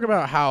 can we talk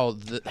about how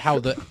the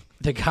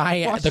the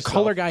guy, Watch the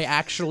color yourself. guy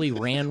actually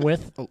ran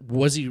with,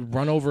 was he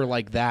run over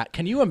like that?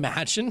 Can you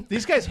imagine?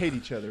 These guys hate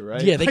each other,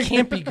 right? Yeah, they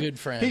can't be good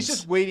friends. He's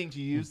just waiting to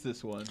use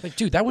this one. like,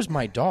 dude, that was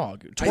my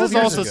dog. This 12 is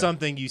years also ago.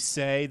 something you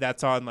say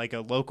that's on like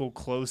a local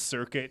closed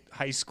circuit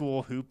high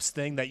school hoops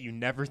thing that you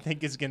never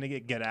think is going to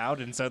get out,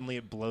 and suddenly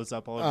it blows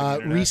up all over the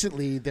internet.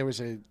 Recently, there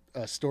was a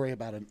story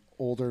about an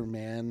older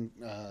man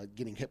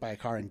getting hit by a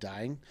car and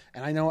dying,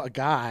 and I know a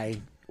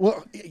guy.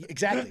 Well,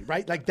 exactly,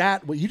 right? Like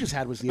that, what you just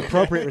had was the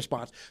appropriate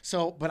response.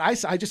 So, but I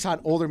just saw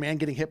an older man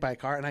getting hit by a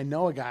car, and I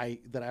know a guy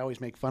that I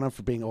always make fun of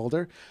for being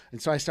older.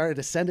 And so I started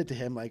to send it to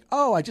him like,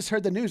 oh, I just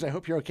heard the news. I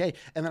hope you're okay.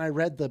 And then I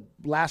read the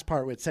last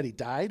part where it said he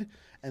died,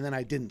 and then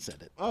I didn't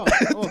send it. Oh,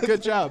 well,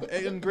 good job.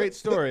 And great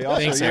story. Also,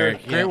 Thanks, you're-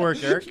 Eric. Great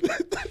work, Eric.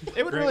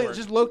 It would really,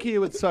 just low-key, it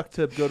would suck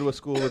to go to a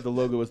school where the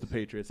logo was the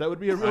Patriots. That would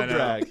be a real I know.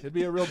 drag. It'd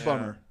be a real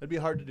bummer. It'd be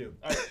hard to do.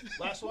 All right,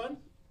 last one?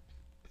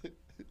 Is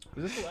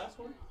this the last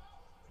one?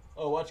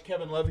 Oh, watch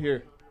Kevin Love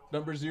here.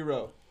 Number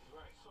 0.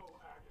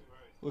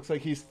 Looks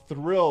like he's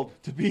thrilled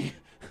to be.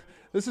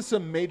 This is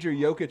some major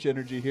Jokic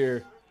energy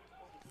here.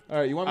 All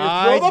right, you want me to throw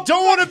I the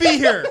don't want to be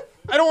here.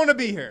 I don't want to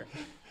be here.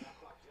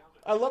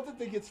 I love that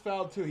he gets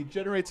fouled, too. He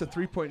generates a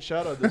 3-point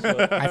shot on this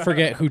one. I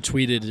forget who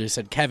tweeted. They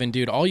said, Kevin,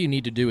 dude, all you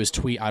need to do is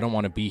tweet, I don't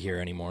want to be here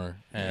anymore.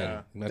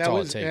 And that's all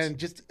it takes. And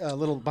just a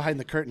little behind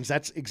the curtains.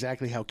 That's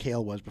exactly how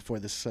Kale was before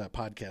this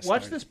podcast.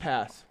 Watch started. this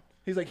pass.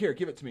 He's like, here,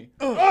 give it to me.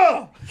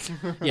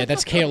 Yeah,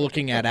 that's Kale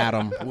looking at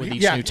Adam with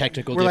each new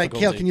technical We're like,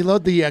 difficulty. Kale, can you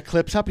load the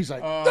clips up? He's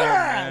like, Oh,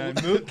 man.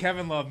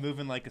 Kevin Love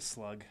moving like a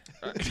slug.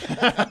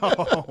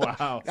 Oh,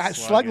 wow.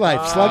 slug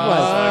life, slug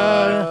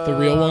life. The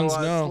real ones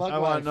I know. want, I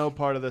want no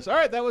part of this. All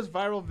right, that was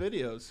viral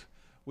videos.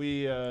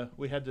 We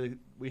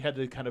had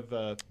to kind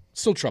of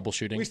Still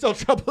troubleshooting. we still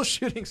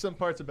troubleshooting some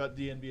parts about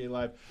DNBA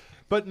Live,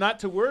 but not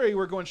to worry.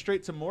 We're going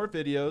straight to more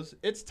videos.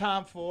 It's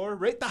time for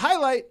Rate the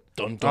Highlight.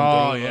 Dun, dun,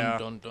 Oh, dun, yeah.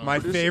 dun, dun. My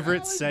Producer favorite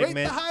Alex, rate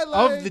segment the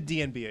highlight. of the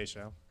DNBA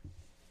show.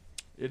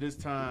 It is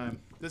time.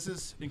 This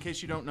is, in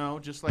case you don't know,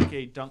 just like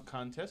a dunk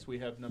contest. We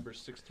have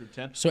numbers 6 through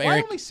 10. So, Why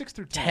Eric, only 6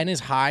 through 10? 10 is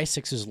high,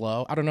 6 is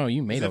low. I don't know.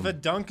 You made If a them.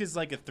 dunk is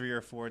like a 3 or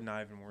 4,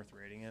 not even worth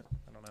rating it.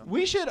 I don't know.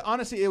 We should,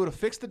 honestly, it would have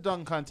fixed the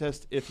dunk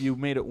contest if you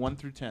made it 1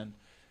 through 10.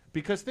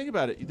 Because think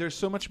about it. There's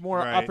so much more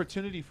Right.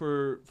 opportunity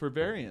for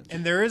variance.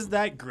 And there is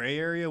that gray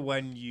area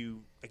when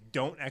you like,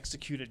 don't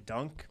execute a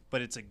dunk,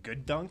 but it's a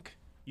good dunk.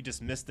 You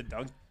just miss the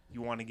dunk.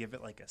 You want to give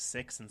it like a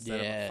 6 instead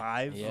of a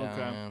 5. Yeah.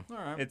 Okay.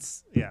 All right.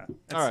 It's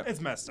All right. it's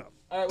messed up.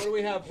 All right, what do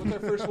we have? What's our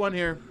first one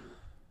here?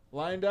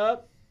 Lined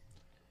up.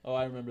 Oh,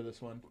 I remember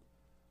this one.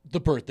 The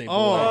birthday boy.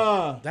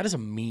 Oh. That is a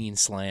mean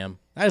slam.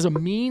 That is a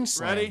mean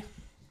slam. Ready?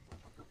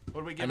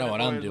 What are we giving know it, what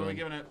boys? I'm What are we doing.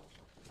 giving it?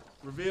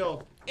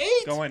 Reveal. 8.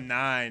 Going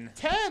 9.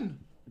 10.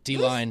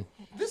 D-line.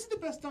 This is the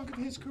best dunk of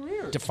his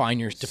career. Defend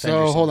So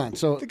yourself. hold on.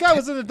 So The guy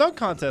was in a dunk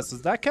contest.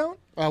 Does that count?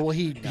 well,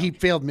 he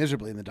failed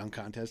miserably in the dunk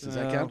contest. Does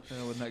that count?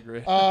 Wasn't that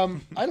great?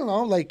 I don't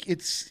know. Like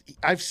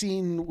I've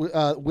seen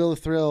Will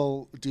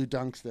Thrill do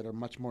dunks that are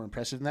much more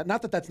impressive than that.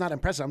 Not that that's not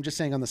impressive. I'm just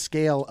saying on the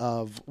scale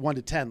of 1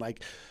 to 10,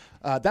 like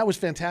that was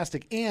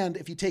fantastic. And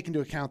if you take into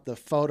account the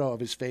photo of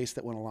his face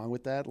that went along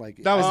with that, like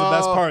That was the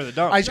best part of the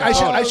dunk. I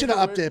No, should have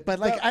no, upped it. But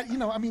like that-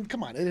 I mean,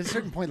 come on. At a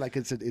certain point, like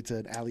it's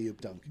an alley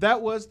oop dunk.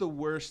 That was the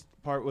worst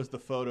part, was the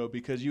photo,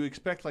 because you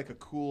expect like a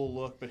cool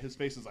look, but his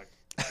face is like,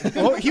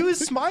 Well, he was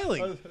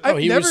smiling. Oh, I've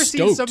he never was seen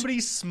stoked. somebody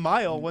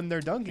smile when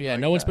they're dunking. Yeah, like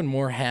no one's that. been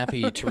more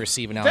happy to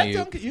receive an that alley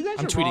dunk, you guys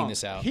I'm are tweeting wrong.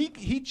 this out.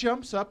 He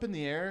jumps up in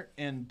the air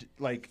and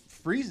like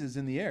freezes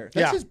in the air.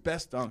 That's Yeah. his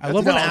best dunk. I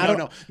love No, when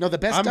Adam. no. The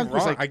best I'm dunk was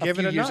wrong. like I a gave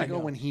few it a years 9. ago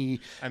when he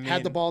I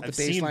had the mean, ball at I've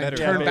the seen baseline, better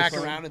turned back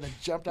baseline. around, and then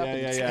jumped up, Yeah,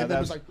 and, yeah, yeah, and then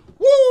was that's- like,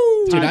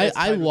 "Woo!" Dude, That's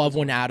I tied with love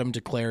when Adam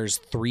declares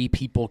 3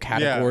 people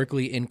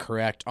categorically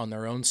incorrect on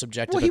their own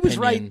subjective Well, he was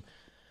opinion. right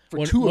for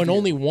when, 2 of when you.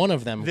 only one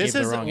of them This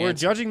gave is the wrong we're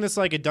answer. judging this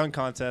like a dunk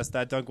contest.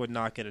 That dunk would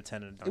not get a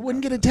 10 in a dunk. It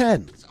wouldn't get a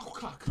 10. Oh,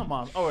 God, come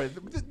on. Oh, wait,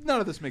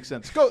 none of this makes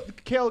sense. Go,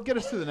 Kale, get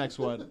us to the next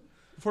one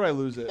before I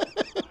lose it.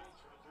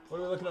 What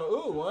are we looking at?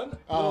 Ooh, one.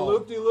 Oh.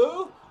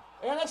 Loop-de-loo.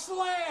 And a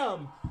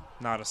slam.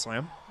 Not a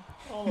slam.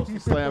 Almost a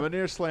slam. A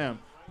near slam.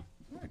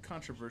 What a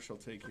controversial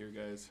take here,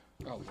 guys.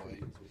 Oh boy,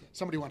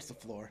 somebody wants the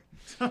floor.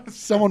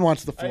 Someone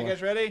wants the Are you floor.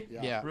 guys ready?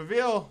 Yeah.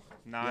 Reveal.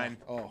 9.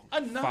 Oh,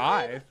 A 9?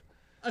 5.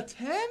 A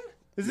 10?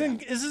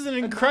 This is an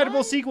incredible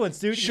 9? sequence,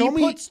 dude. Show he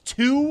me- puts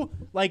 2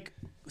 like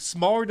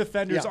smaller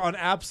defenders Yeah. on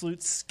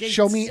absolute skates.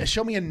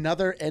 show me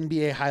another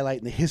NBA highlight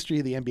in the history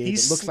of the NBA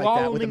He's that looks like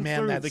that with a slaloming man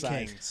through that the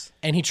size. Kings.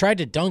 And he tried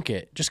to dunk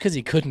it. Just because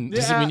he couldn't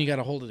doesn't Yeah. mean you got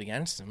to hold it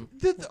against him.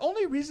 The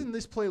only reason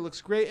this play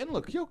looks great, and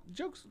look,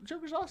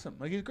 Joker's awesome.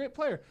 Like, he's a great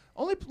player.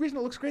 Only reason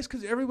it looks great is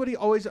because everybody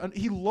always,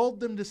 he lulled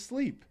them to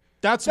sleep.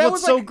 That's That what's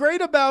was so like-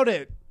 great about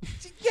it.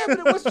 Yeah, but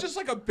it was just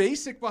like a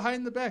basic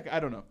behind the back.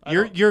 I don't know.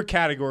 You're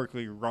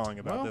categorically wrong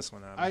about Well, this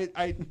one,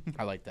 Adam.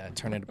 I like that.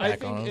 Turn it I back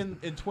think on.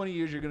 in 20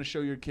 years you're going to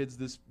show your kids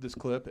this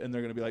clip, and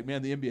they're going to be like,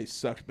 man, the NBA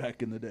sucked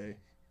back in the day.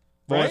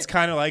 Well, Right? it's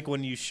kind of like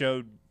when you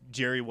showed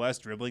Jerry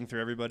West dribbling through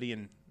everybody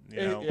in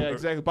Yeah,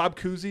 exactly. Bob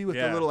Cousy with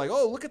the Yeah. little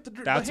look at the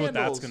That's the what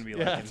that's handles. going to be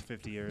like in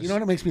 50 years. You know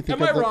what it makes me think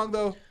Am of? I wrong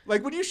though?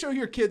 Like when you show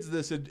your kids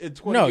this in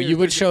 20 No, years, you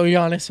would they're show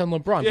Giannis and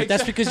LeBron, Yeah, but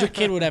that's because your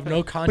kid would have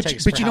no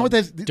context. But for you know how what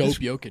this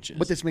Jokic is.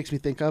 What this makes me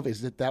think of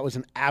is that was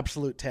an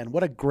absolute 10.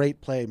 What a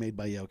great play made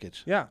by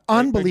Jokic. Yeah.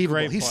 Unbelievable.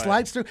 A great He play.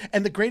 slides through.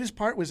 And the greatest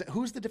part was,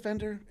 who's the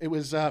defender? It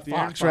was Fox,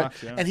 Fox, right?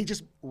 yeah. And he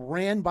just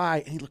ran by,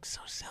 and he looked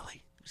so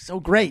silly. So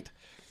great.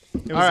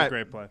 It was All right. a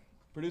great play.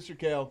 Producer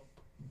Kale,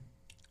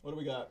 what do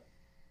we got?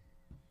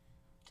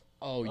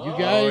 Oh, you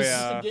guys,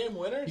 yeah. Game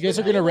winners? you guys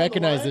are Like, gonna on the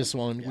recognize line? this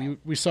one.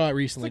 We saw it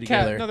recently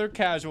together. Another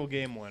casual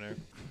game winner.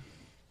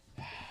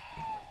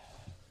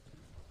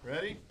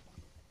 Ready?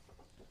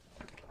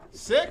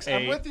 6. I'm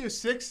Eight. with you.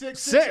 6, 6,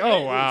 6. Six.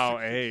 Oh, 8. wow,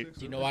 6, 6, 8. 6,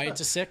 Do you know why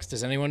it's a 6?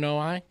 Does anyone know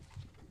why?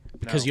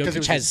 Because No. it Jokic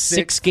was has a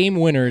 6 game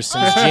winners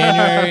since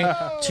January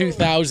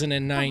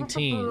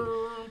 2019.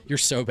 You're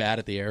so bad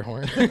at the air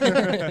horn. All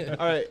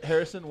right,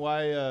 Harrison,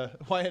 why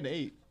an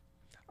 8?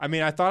 I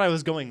mean, I thought I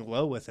was going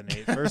low with an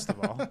 8, first of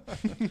all.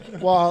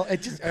 Well,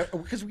 it just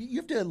because you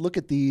have to look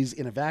at these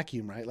in a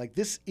vacuum, right? Like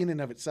this, in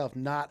and of itself,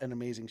 not an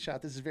amazing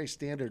shot. This is very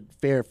standard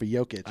fare for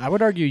Jokic. I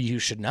would argue you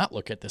should not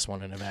look at this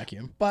one in a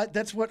vacuum. But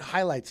that's what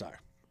highlights are.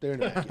 They're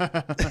in a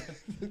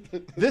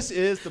vacuum. This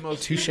is the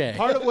most Touche.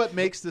 Part of what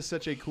makes this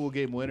such a cool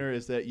game winner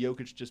is that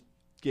Jokic just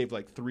gave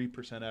like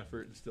 3%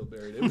 effort and still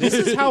buried it. This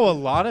is how a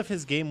lot of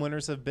his game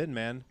winners have been,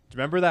 man.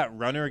 Remember that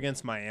runner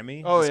against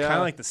Miami? Oh, it's yeah. kind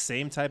of like the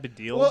same type of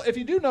deal. Well, if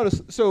you do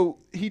notice, so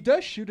he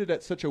does shoot it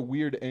at such a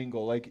weird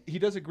angle. Like he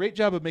does a great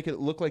job of making it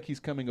look like he's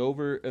coming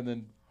over and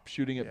then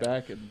shooting it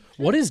back. And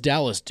What is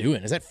Dallas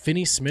doing? Is that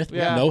Finney Smith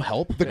with Yeah. no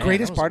help? The Man,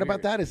 greatest that was part weird.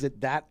 about that is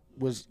that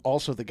was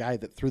also the guy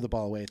that threw the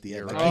ball away at the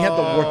end. Like, he had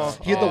the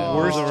worst. He had the it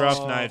worst was a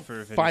rough night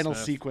for Finney final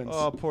Smith. sequence.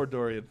 oh, poor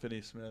Dorian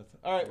Finney-Smith.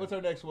 All right, what's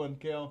our next one,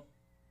 Kale?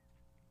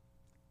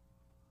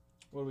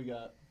 What do we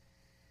got?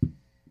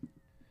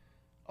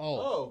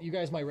 Oh. You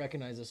guys might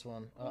recognize this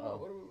one.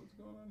 What's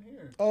going on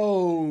here?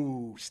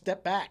 Oh,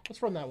 step back.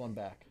 Let's run that one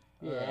back.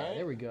 Yeah, right.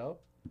 there we go.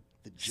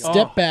 The jump.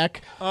 Step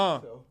back,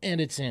 Oh,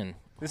 and it's in.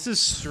 this is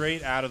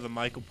straight out of the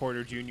Michael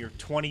Porter Jr.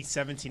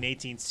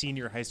 2017-18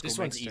 senior high school This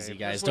one's mixtape. easy,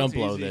 guys. This Don't one's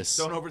blow easy. this.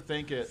 Don't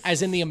overthink it.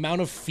 As in the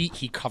amount of feet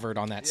he covered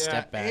on that Yeah,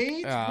 step back. 8?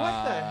 What the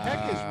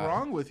heck is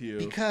wrong with you?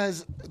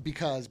 Because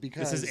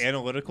This is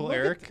analytical,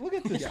 Eric. Look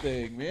at this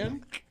thing,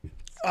 man.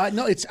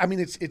 no, it's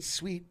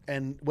sweet,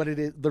 and what it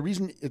is, the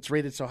reason it's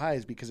rated so high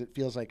is because it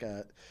feels like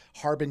a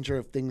harbinger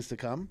of things to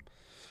come.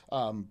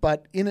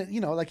 But in it,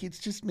 like it's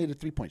just made a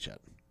 3-point shot.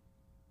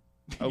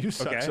 You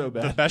suck Okay. so The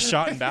bad. best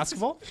shot in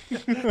basketball?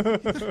 What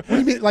do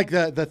you mean, like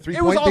the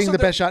 3-point being the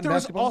best shot in there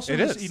was basketball? also It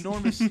this is.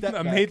 enormous step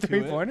A back made to it.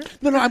 three-pointer?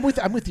 No, I'm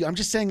with you. I'm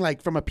just saying,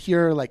 like from a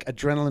pure like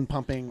adrenaline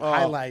pumping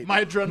highlight.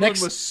 My adrenaline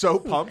Next- was so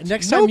pumped.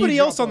 Next time Nobody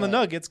you else drop on the a-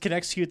 Nuggets can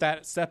execute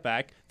that step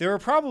back. There are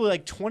probably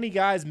like 20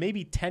 guys,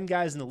 maybe 10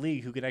 guys in the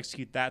league who can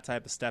execute that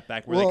type of step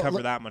back where they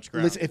cover that much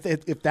ground. Listen,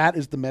 if that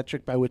is the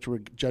metric by which we're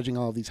judging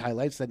all of these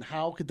highlights, then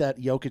how could that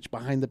Jokic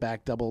behind the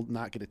back double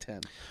not get a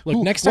 10? Look,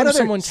 next what time other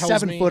someone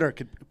tells me 7-footer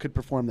could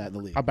perform that in the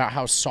league. about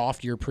how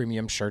soft your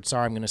premium shirts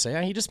are, I'm going to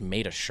say, he just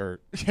made a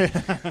shirt.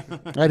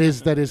 That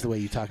is the way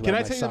you talk about. Can I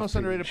my tell you the soft most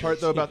premium underrated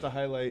part though about the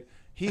highlight?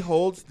 He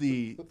holds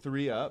the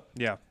 3 up.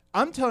 yeah.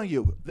 I'm telling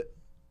you,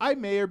 I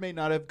may or may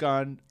not have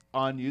gone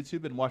on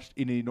YouTube and watched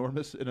an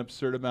enormous and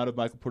absurd amount of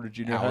Michael Porter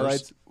Jr. Hours?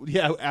 highlights.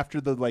 Yeah,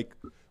 after the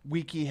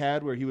week he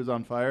had where he was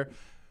on fire.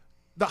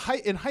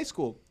 In high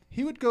school,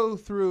 he would go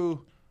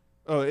through.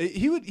 Oh,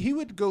 he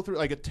would go through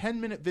like a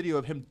 10-minute video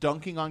of him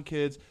dunking on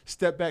kids,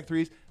 step back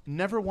threes.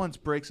 Never once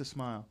breaks a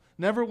smile.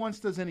 Never once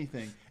does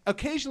anything.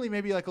 Occasionally,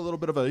 maybe like a little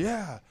bit of a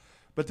yeah,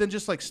 but then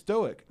just like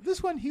stoic.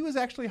 This one he was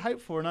actually hyped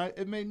for, and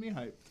it made me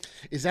hyped.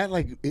 Is that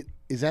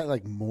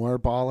like more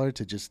baller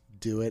to just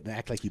do it and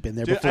act like you've been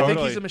there Dude, before? I think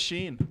Totally. he's a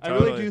machine. I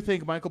Totally. really do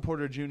think Michael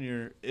Porter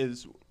Jr.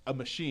 is a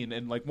machine,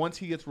 and like once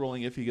he gets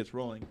rolling, if he gets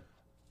rolling,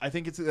 I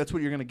think that's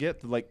what you're gonna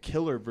get, the like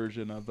killer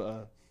version of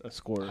a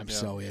scorer. I'm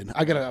so in.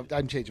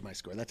 I'm changing my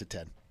score. That's a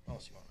 10.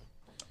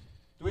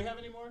 Do we have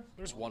any more?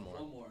 There's one more.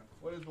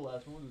 What is the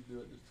last one? We'll just do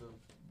it just to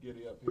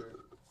giddy up here.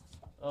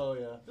 Oh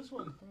yeah, this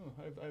one. Oh,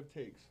 I have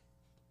takes.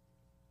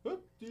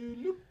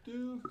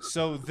 Whoop-de-loop-doo.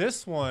 So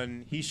this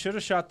one, he should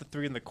have shot the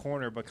 3 in the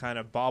corner, but kind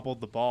of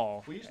bobbled the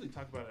ball. We usually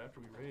talk about it after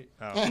we rate.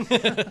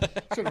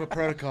 Oh. Sort of a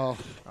protocol.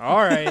 All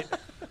right.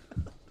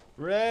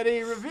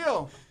 Ready,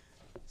 reveal.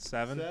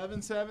 7.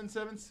 7, 7,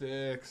 7,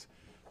 6.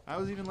 I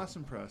was even less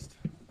impressed.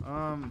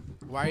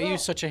 Why are you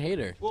such a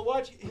hater? Well,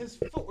 watch his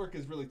footwork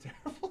is really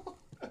terrible.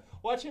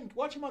 Watch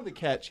him on the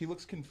catch. He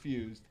looks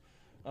confused.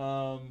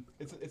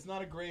 It's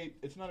not a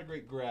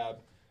great grab.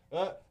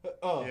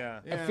 Yeah.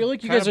 I feel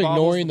like you Kinda guys are bobbles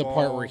ignoring the the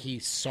part ball. where he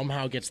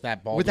somehow gets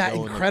that ball With to that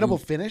go in the incredible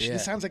hoop. finish, Yeah.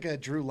 this sounds like a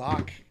Drew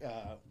Lock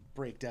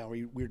breakdown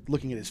where we're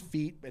looking at his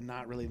feet and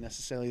not really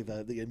necessarily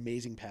the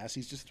amazing pass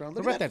he's just thrown. What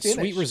Look about at that finish.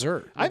 sweet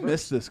reserve? I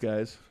missed this,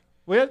 guys.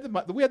 We had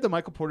the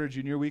Michael Porter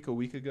Jr. week a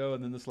week ago,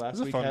 and then this last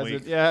was a week fun has week.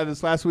 it. Yeah,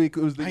 this last week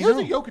it was a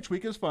know. Jokic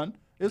week. It was fun.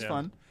 It was Yeah.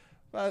 fun.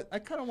 I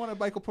kind of wanted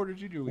Michael Porter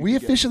Jr. We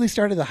officially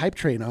started the hype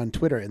train on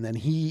Twitter, and then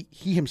he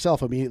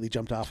himself immediately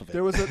jumped off of it.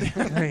 There was a.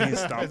 He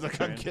stopped He's like,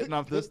 I'm getting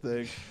off this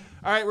thing.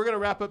 All right, we're gonna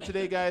wrap up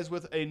today, guys,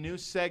 with a new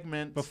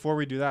segment. Before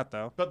we do that,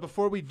 though. But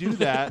before we do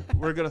that,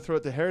 we're gonna throw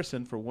it to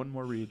Harrison for one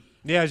more read.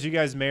 Yeah, as you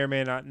guys may or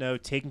may not know,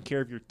 taking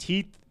care of your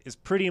teeth is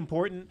pretty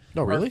important.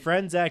 Oh, really? Our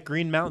friends at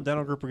Green Mountain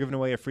Dental Group are giving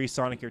away a free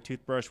Sonicare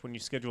toothbrush when you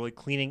schedule a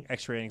cleaning,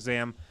 x-ray, and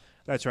exam.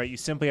 That's right. You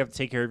simply have to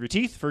take care of your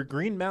teeth for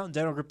Green Mountain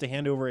Dental Group to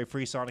hand over a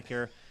free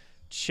Sonicare.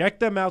 Check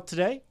them out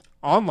today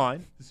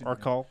online or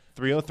call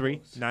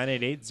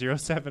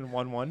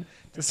 303-988-0711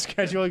 to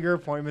schedule your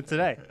appointment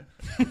today.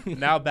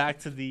 Now back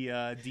to the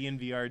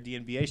DNVR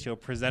DNBA show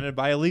presented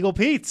by Illegal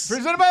Pete's.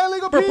 Presented by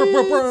Illegal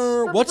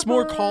Pete's. What's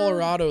more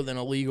Colorado than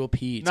Illegal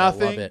Pete's?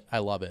 Nothing. I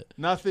love it.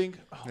 Nothing.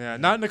 Yeah,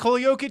 not Nikola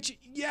Jokic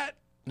yet.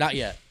 Not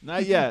yet.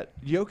 Not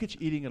yet. Jokic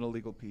eating an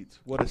Illegal Pete's.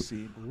 What a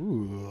scene.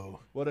 Ooh.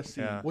 What a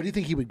scene. Yeah. What do you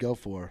think he would go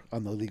for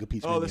on the Illegal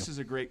Pizza Oh, menu? this is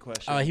a great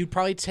question. He'd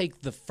probably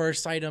take the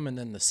first item and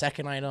then the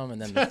second item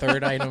and then the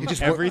third item.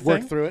 just Everything.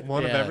 work through it?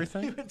 One of Yeah. He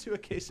everything. went to a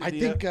quesadilla, I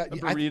think, a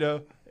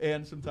burrito,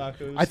 and some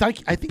tacos. I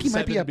think he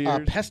might be a 7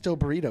 beers. pesto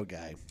burrito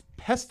guy.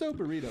 Pesto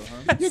burrito,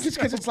 huh? Yeah, just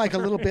because it's like a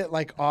little bit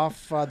like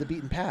off the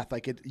beaten path.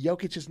 Like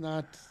Jokic is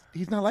not.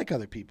 He's not like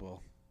other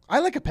people. I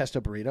like a pesto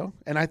burrito,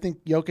 and I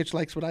think Jokic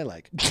likes what I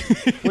like.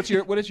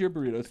 What is your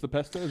burrito? It's the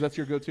pesto? Is that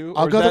your go-to?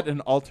 I'll Or go is that to- an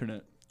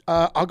alternate?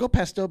 I'll go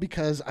pesto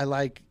because I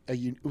like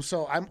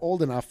so I'm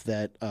old enough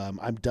that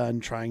I'm done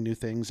trying new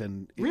things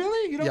and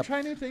Really? You don't Yep.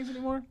 try new things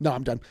anymore? No,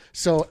 I'm done.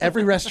 So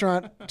every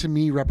restaurant to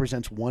me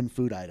represents one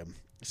food item.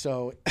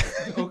 So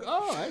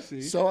Oh, I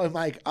see. so I'm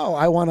like, oh,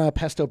 I want a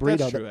pesto burrito.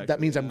 That's true, that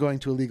actually, means I'm yeah. going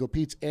to Illegal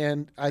Pete's,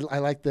 and I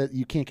like that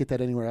you can't get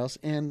that anywhere else.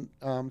 And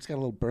it's got a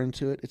little burn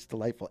to it. It's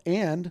delightful,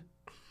 and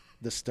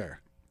the stir.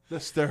 The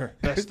stir.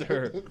 The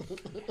stir. All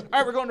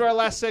right, we're going to our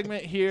last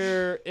segment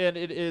here, and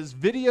it is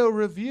video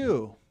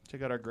review.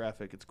 Check out our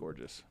graphic. It's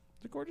gorgeous.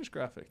 It's a gorgeous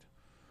graphic.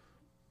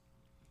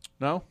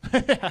 No?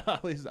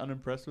 Ali's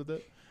unimpressed with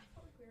it.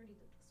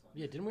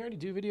 Yeah, didn't we already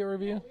do video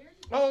review?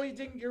 Oh, you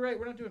didn't. You're right.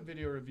 We're not doing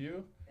video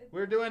review.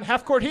 We're doing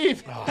half-court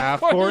heave.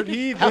 Half-court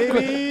heave,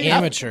 baby.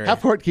 Amateur.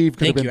 Half court heave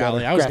could Thank have you, been Ali.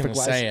 better, I was going to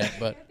graphic-wise. say it,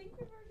 but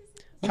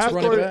let's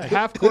run it back.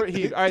 Half-court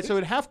heave. All right, so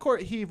in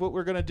half-court heave, what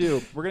we're going to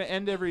do, we're going to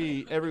end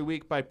every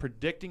week by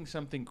predicting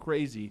something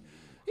crazy.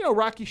 You know,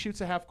 Rocky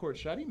shoots a half-court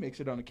shot. He makes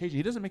it on occasion.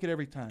 He doesn't make it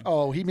every time.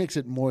 Oh, he makes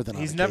it more than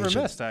on He's never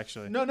occasion. missed,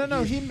 actually. No.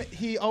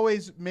 He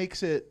always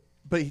makes it,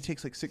 but he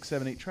takes like 6,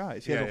 7, 8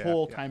 tries. He has a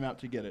whole timeout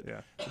to get it.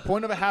 Yeah. The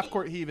point of a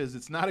half-court heave is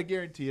it's not a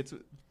guarantee. It's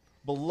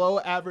below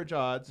average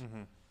odds,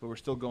 but we're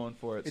still going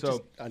for it. It's so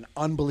just an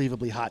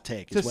unbunbelievably hot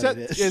take. to Is what set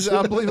it is. is an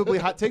unbelievably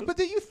hot take, but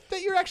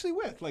that you're actually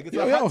with. Like it's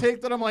a Yeah. hot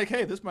take that I'm like,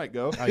 hey, this might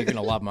go. Oh, you're going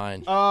to love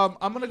mine. I'm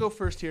gonna go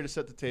first here to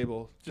set the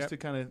table, just to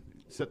kind of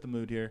set the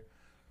mood here.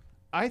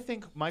 I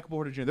think Michael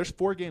Porter Jr. There's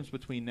 4 games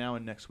between now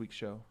and next week's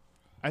show.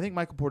 I think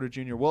Michael Porter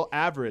Jr. will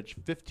average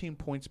 15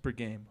 points per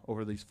game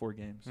over these 4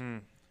 games.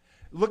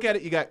 Look at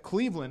it. You got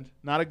Cleveland,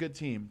 not a good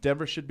team.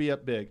 Denver should be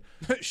up big.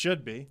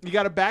 Should be. You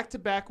got a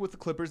back-to-back with the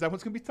Clippers. That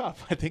one's gonna be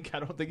tough. I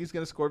don't think he's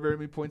gonna score very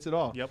many points at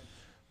all. Yep.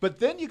 But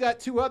then you got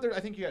 2 other. I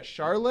think you got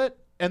Charlotte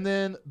and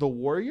then the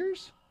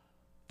Warriors.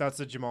 That's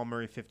the Jamal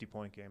Murray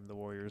 50-point game, the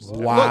Warriors.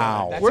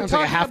 Wow. That We're sounds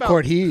like a talking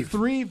half-court about heave.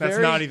 3 That's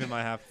very not even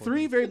my half-court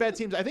 3 heave. very bad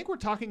teams. I think we're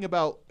talking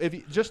about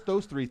just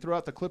those 3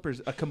 throughout the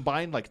Clippers, a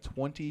combined like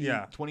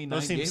 29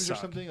 Those teams games or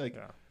suck. something. Like,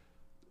 Yeah.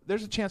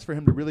 there's a chance for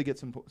him to really get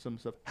some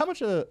stuff.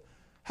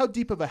 How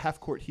deep of a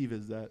half court heave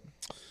is that?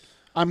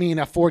 I mean,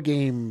 a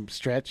 4-game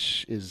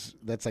stretch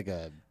that's like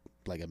a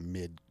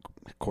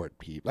mid-court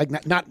heave, like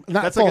not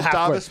That's full like a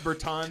half-court. Davis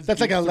Bertans.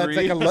 That's like a deep that's like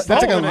three. a lo- that's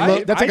like a Oh,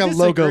 lo- that's like I a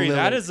logo. disagree.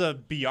 That Lillard. is a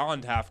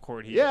beyond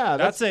half-court heave. Yeah,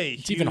 that's a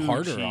It's even huge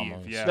harder heave.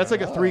 almost. Yeah. That's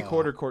like a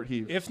 3/4 court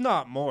heave. if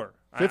not more.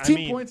 15 I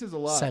mean, points is a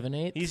lot. 7,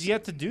 8. He's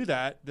yet to do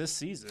that this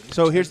season.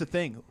 So here's the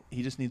thing: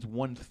 he just needs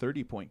 1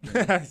 30-point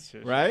game,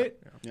 right?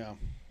 Yeah.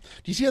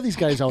 Do you see how these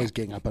guys always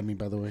gang up on me?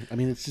 By the way, I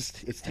mean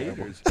it's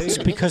terrible. It's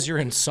because you're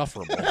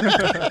insufferable.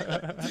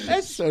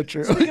 That's so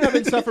true. Speaking of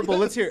insufferable,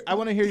 let's hear. I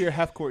want to hear your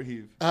half court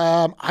heave.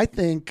 I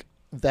think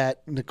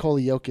that Nikola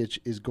Jokic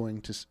is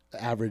going to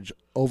average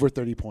over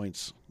 30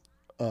 points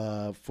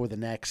for the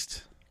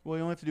next. Well,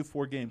 you only have to do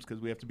 4 games because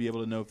we have to be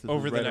able to know if this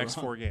Over is the right or next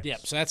wrong. 4 games. Yep,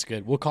 so that's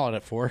good. We'll call it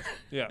at 4.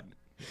 Yeah.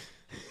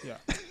 Yeah.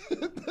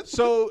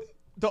 So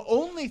the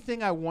only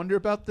thing I wonder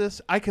about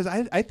this, because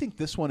I think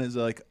this one is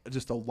like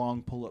just a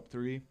long pull-up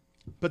 3.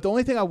 But the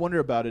only thing I wonder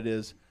about it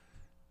is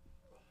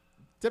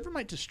Denver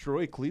might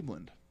destroy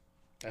Cleveland.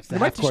 That's They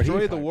might half-court destroy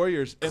heave the part.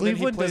 Warriors, and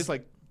Cleveland then he plays does-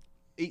 like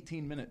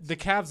 18 minutes. The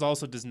Cavs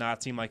also does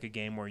not seem like a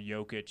game where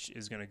Jokic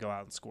is going to go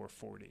out and score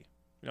 40.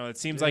 You know, it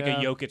seems like a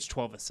Yeah. Jokic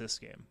 12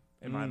 assist game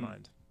in my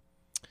mind.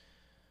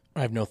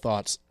 I have no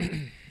thoughts.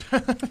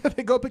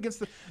 They go up against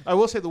the. I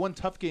will say the one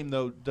tough game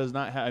though does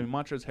not have. I mean,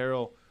 Montrezl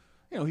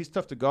Harrell, he's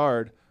tough to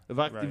guard.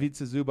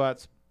 Ivica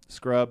Zubats,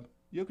 scrub.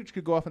 Jokic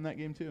could go off in that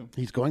game too.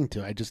 He's going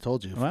to. I just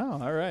told you. Wow.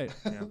 All right.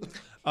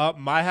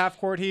 My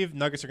half-court heave,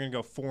 Nuggets are going to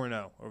go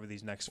 4-0 over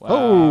these next 5.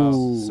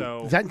 Oh, So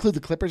does that include the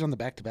Clippers on the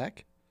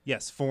back-to-back?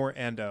 Yes,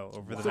 4-0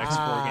 over the next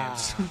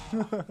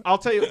 4 games. I'll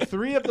tell you,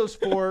 3 of those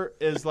 4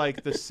 is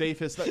like the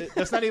safest.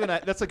 That's not even.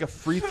 That's like a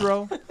free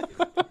throw.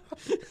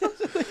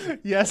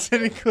 Yes,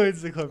 it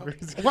includes the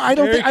Clippers. Well, I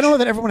don't know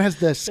that everyone has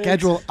the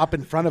schedule up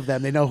in front of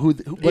them. They know what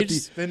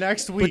the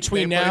next week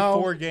between they play now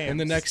 4 games and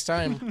the next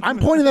time. I'm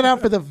pointing that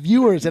out for the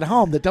viewers at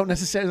home that don't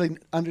necessarily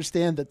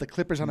understand that the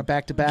Clippers on a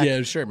back-to-back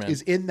Yeah, sure, man.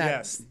 is in that.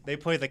 Yes, they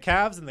play the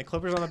Cavs and the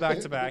Clippers on a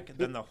back-to-back,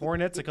 then the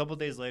Hornets a couple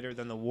days later,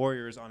 then the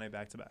Warriors on a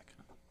back-to-back.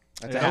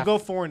 They'll go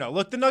 4-0.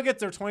 Look, the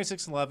Nuggets are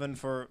 26-11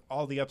 for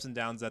all the ups and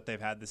downs that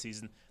they've had this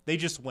season. They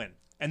just win,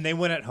 and they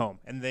win at home,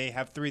 and they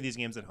have 3 of these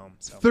games at home.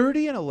 So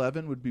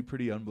 30-11 would be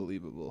pretty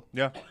unbelievable.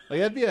 yeah,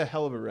 Like that'd be a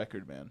hell of a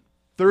record, man.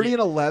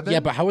 30-11.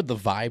 Yeah, but how would the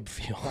vibe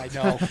feel? I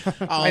know.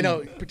 I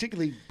know.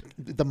 Particularly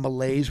the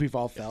malaise we've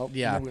all felt.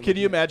 Yeah. Can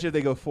you imagine if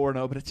they go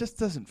 4-0? But it just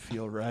doesn't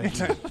feel right.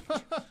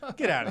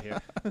 get out of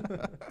here.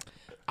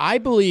 I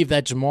believe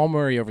that Jamal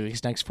Murray over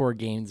these next 4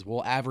 games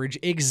will average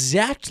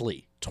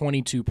exactly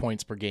 22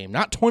 points per game.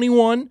 Not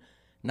 21,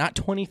 not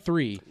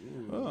 23,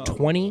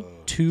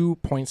 22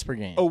 points per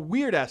game. A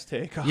weird ass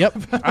take. Yep.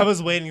 I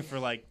was waiting for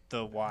like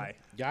the why.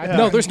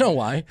 No, there's no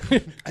why.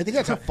 I think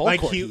that's a full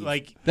Like court he, heave.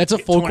 like That's a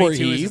full court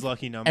 22 is heave. his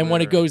lucky number. And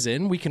when it goes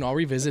in, we can all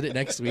revisit it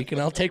next week,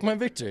 and I'll take my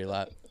victory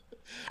lap.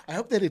 I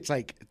hope that it's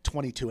like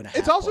 22 and a half.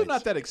 It's also points.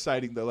 not that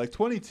exciting though. Like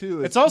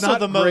 22. it's also not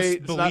the most great,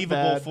 it's not believable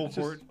bad. full It's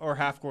just- court or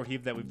half court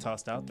heave that we've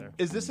tossed out there.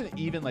 Is this an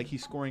even like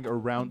he's scoring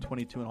around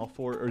 22 in all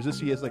 4, or is this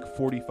he has like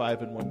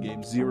 45 in one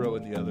game, 0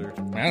 in the other?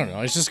 I don't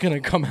know. It's just going to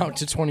come out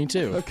to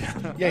 22.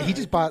 Yeah, he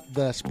just bought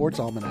the Sports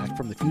Almanac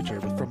from the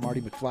future from Marty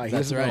McFly. He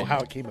That's doesn't know right. how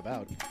it came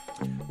about.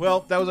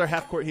 Well, that was our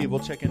half court heave. We'll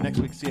check in next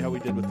week to see how we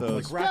did with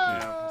those. Like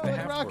Rocky. Yeah,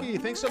 like Rocky.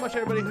 Thanks so much,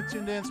 everybody who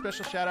tuned in.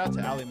 Special shout out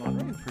to Ali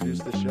Monroe who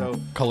produced the show.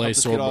 Calais Helped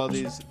us get all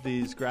Sorbo.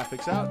 these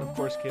graphics out. And of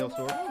course, Kale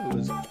Sorbo, who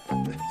was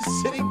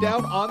sitting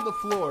down on the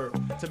floor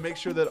to make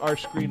sure that our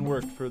screen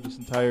worked for this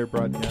entire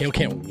broadcast. Kale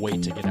can't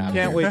wait to get out of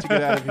here. Can't wait to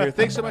get out of here.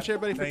 Thanks so much,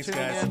 everybody, for Thanks,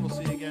 tuning guys. in. We'll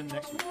see you again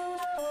next week.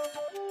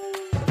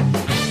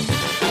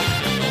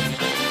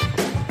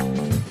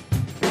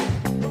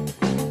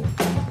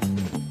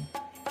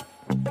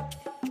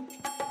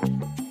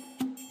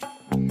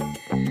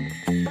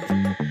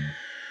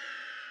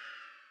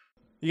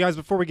 You guys,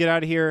 before we get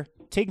out of here,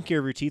 taking care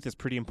of your teeth is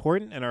pretty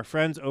important, and our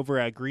friends over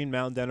at Green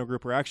Mountain Dental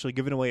Group are actually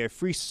giving away a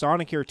free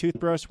Sonicare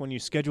toothbrush when you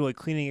schedule a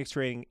cleaning,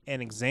 x-ray,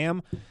 and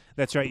exam.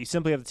 That's right, you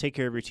simply have to take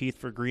care of your teeth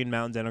for Green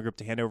Mountain Dental Group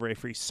to hand over a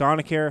free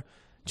Sonicare.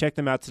 Check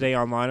them out today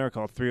online or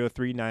call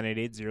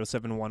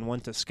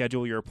 303-988-0711 to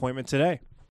schedule your appointment today.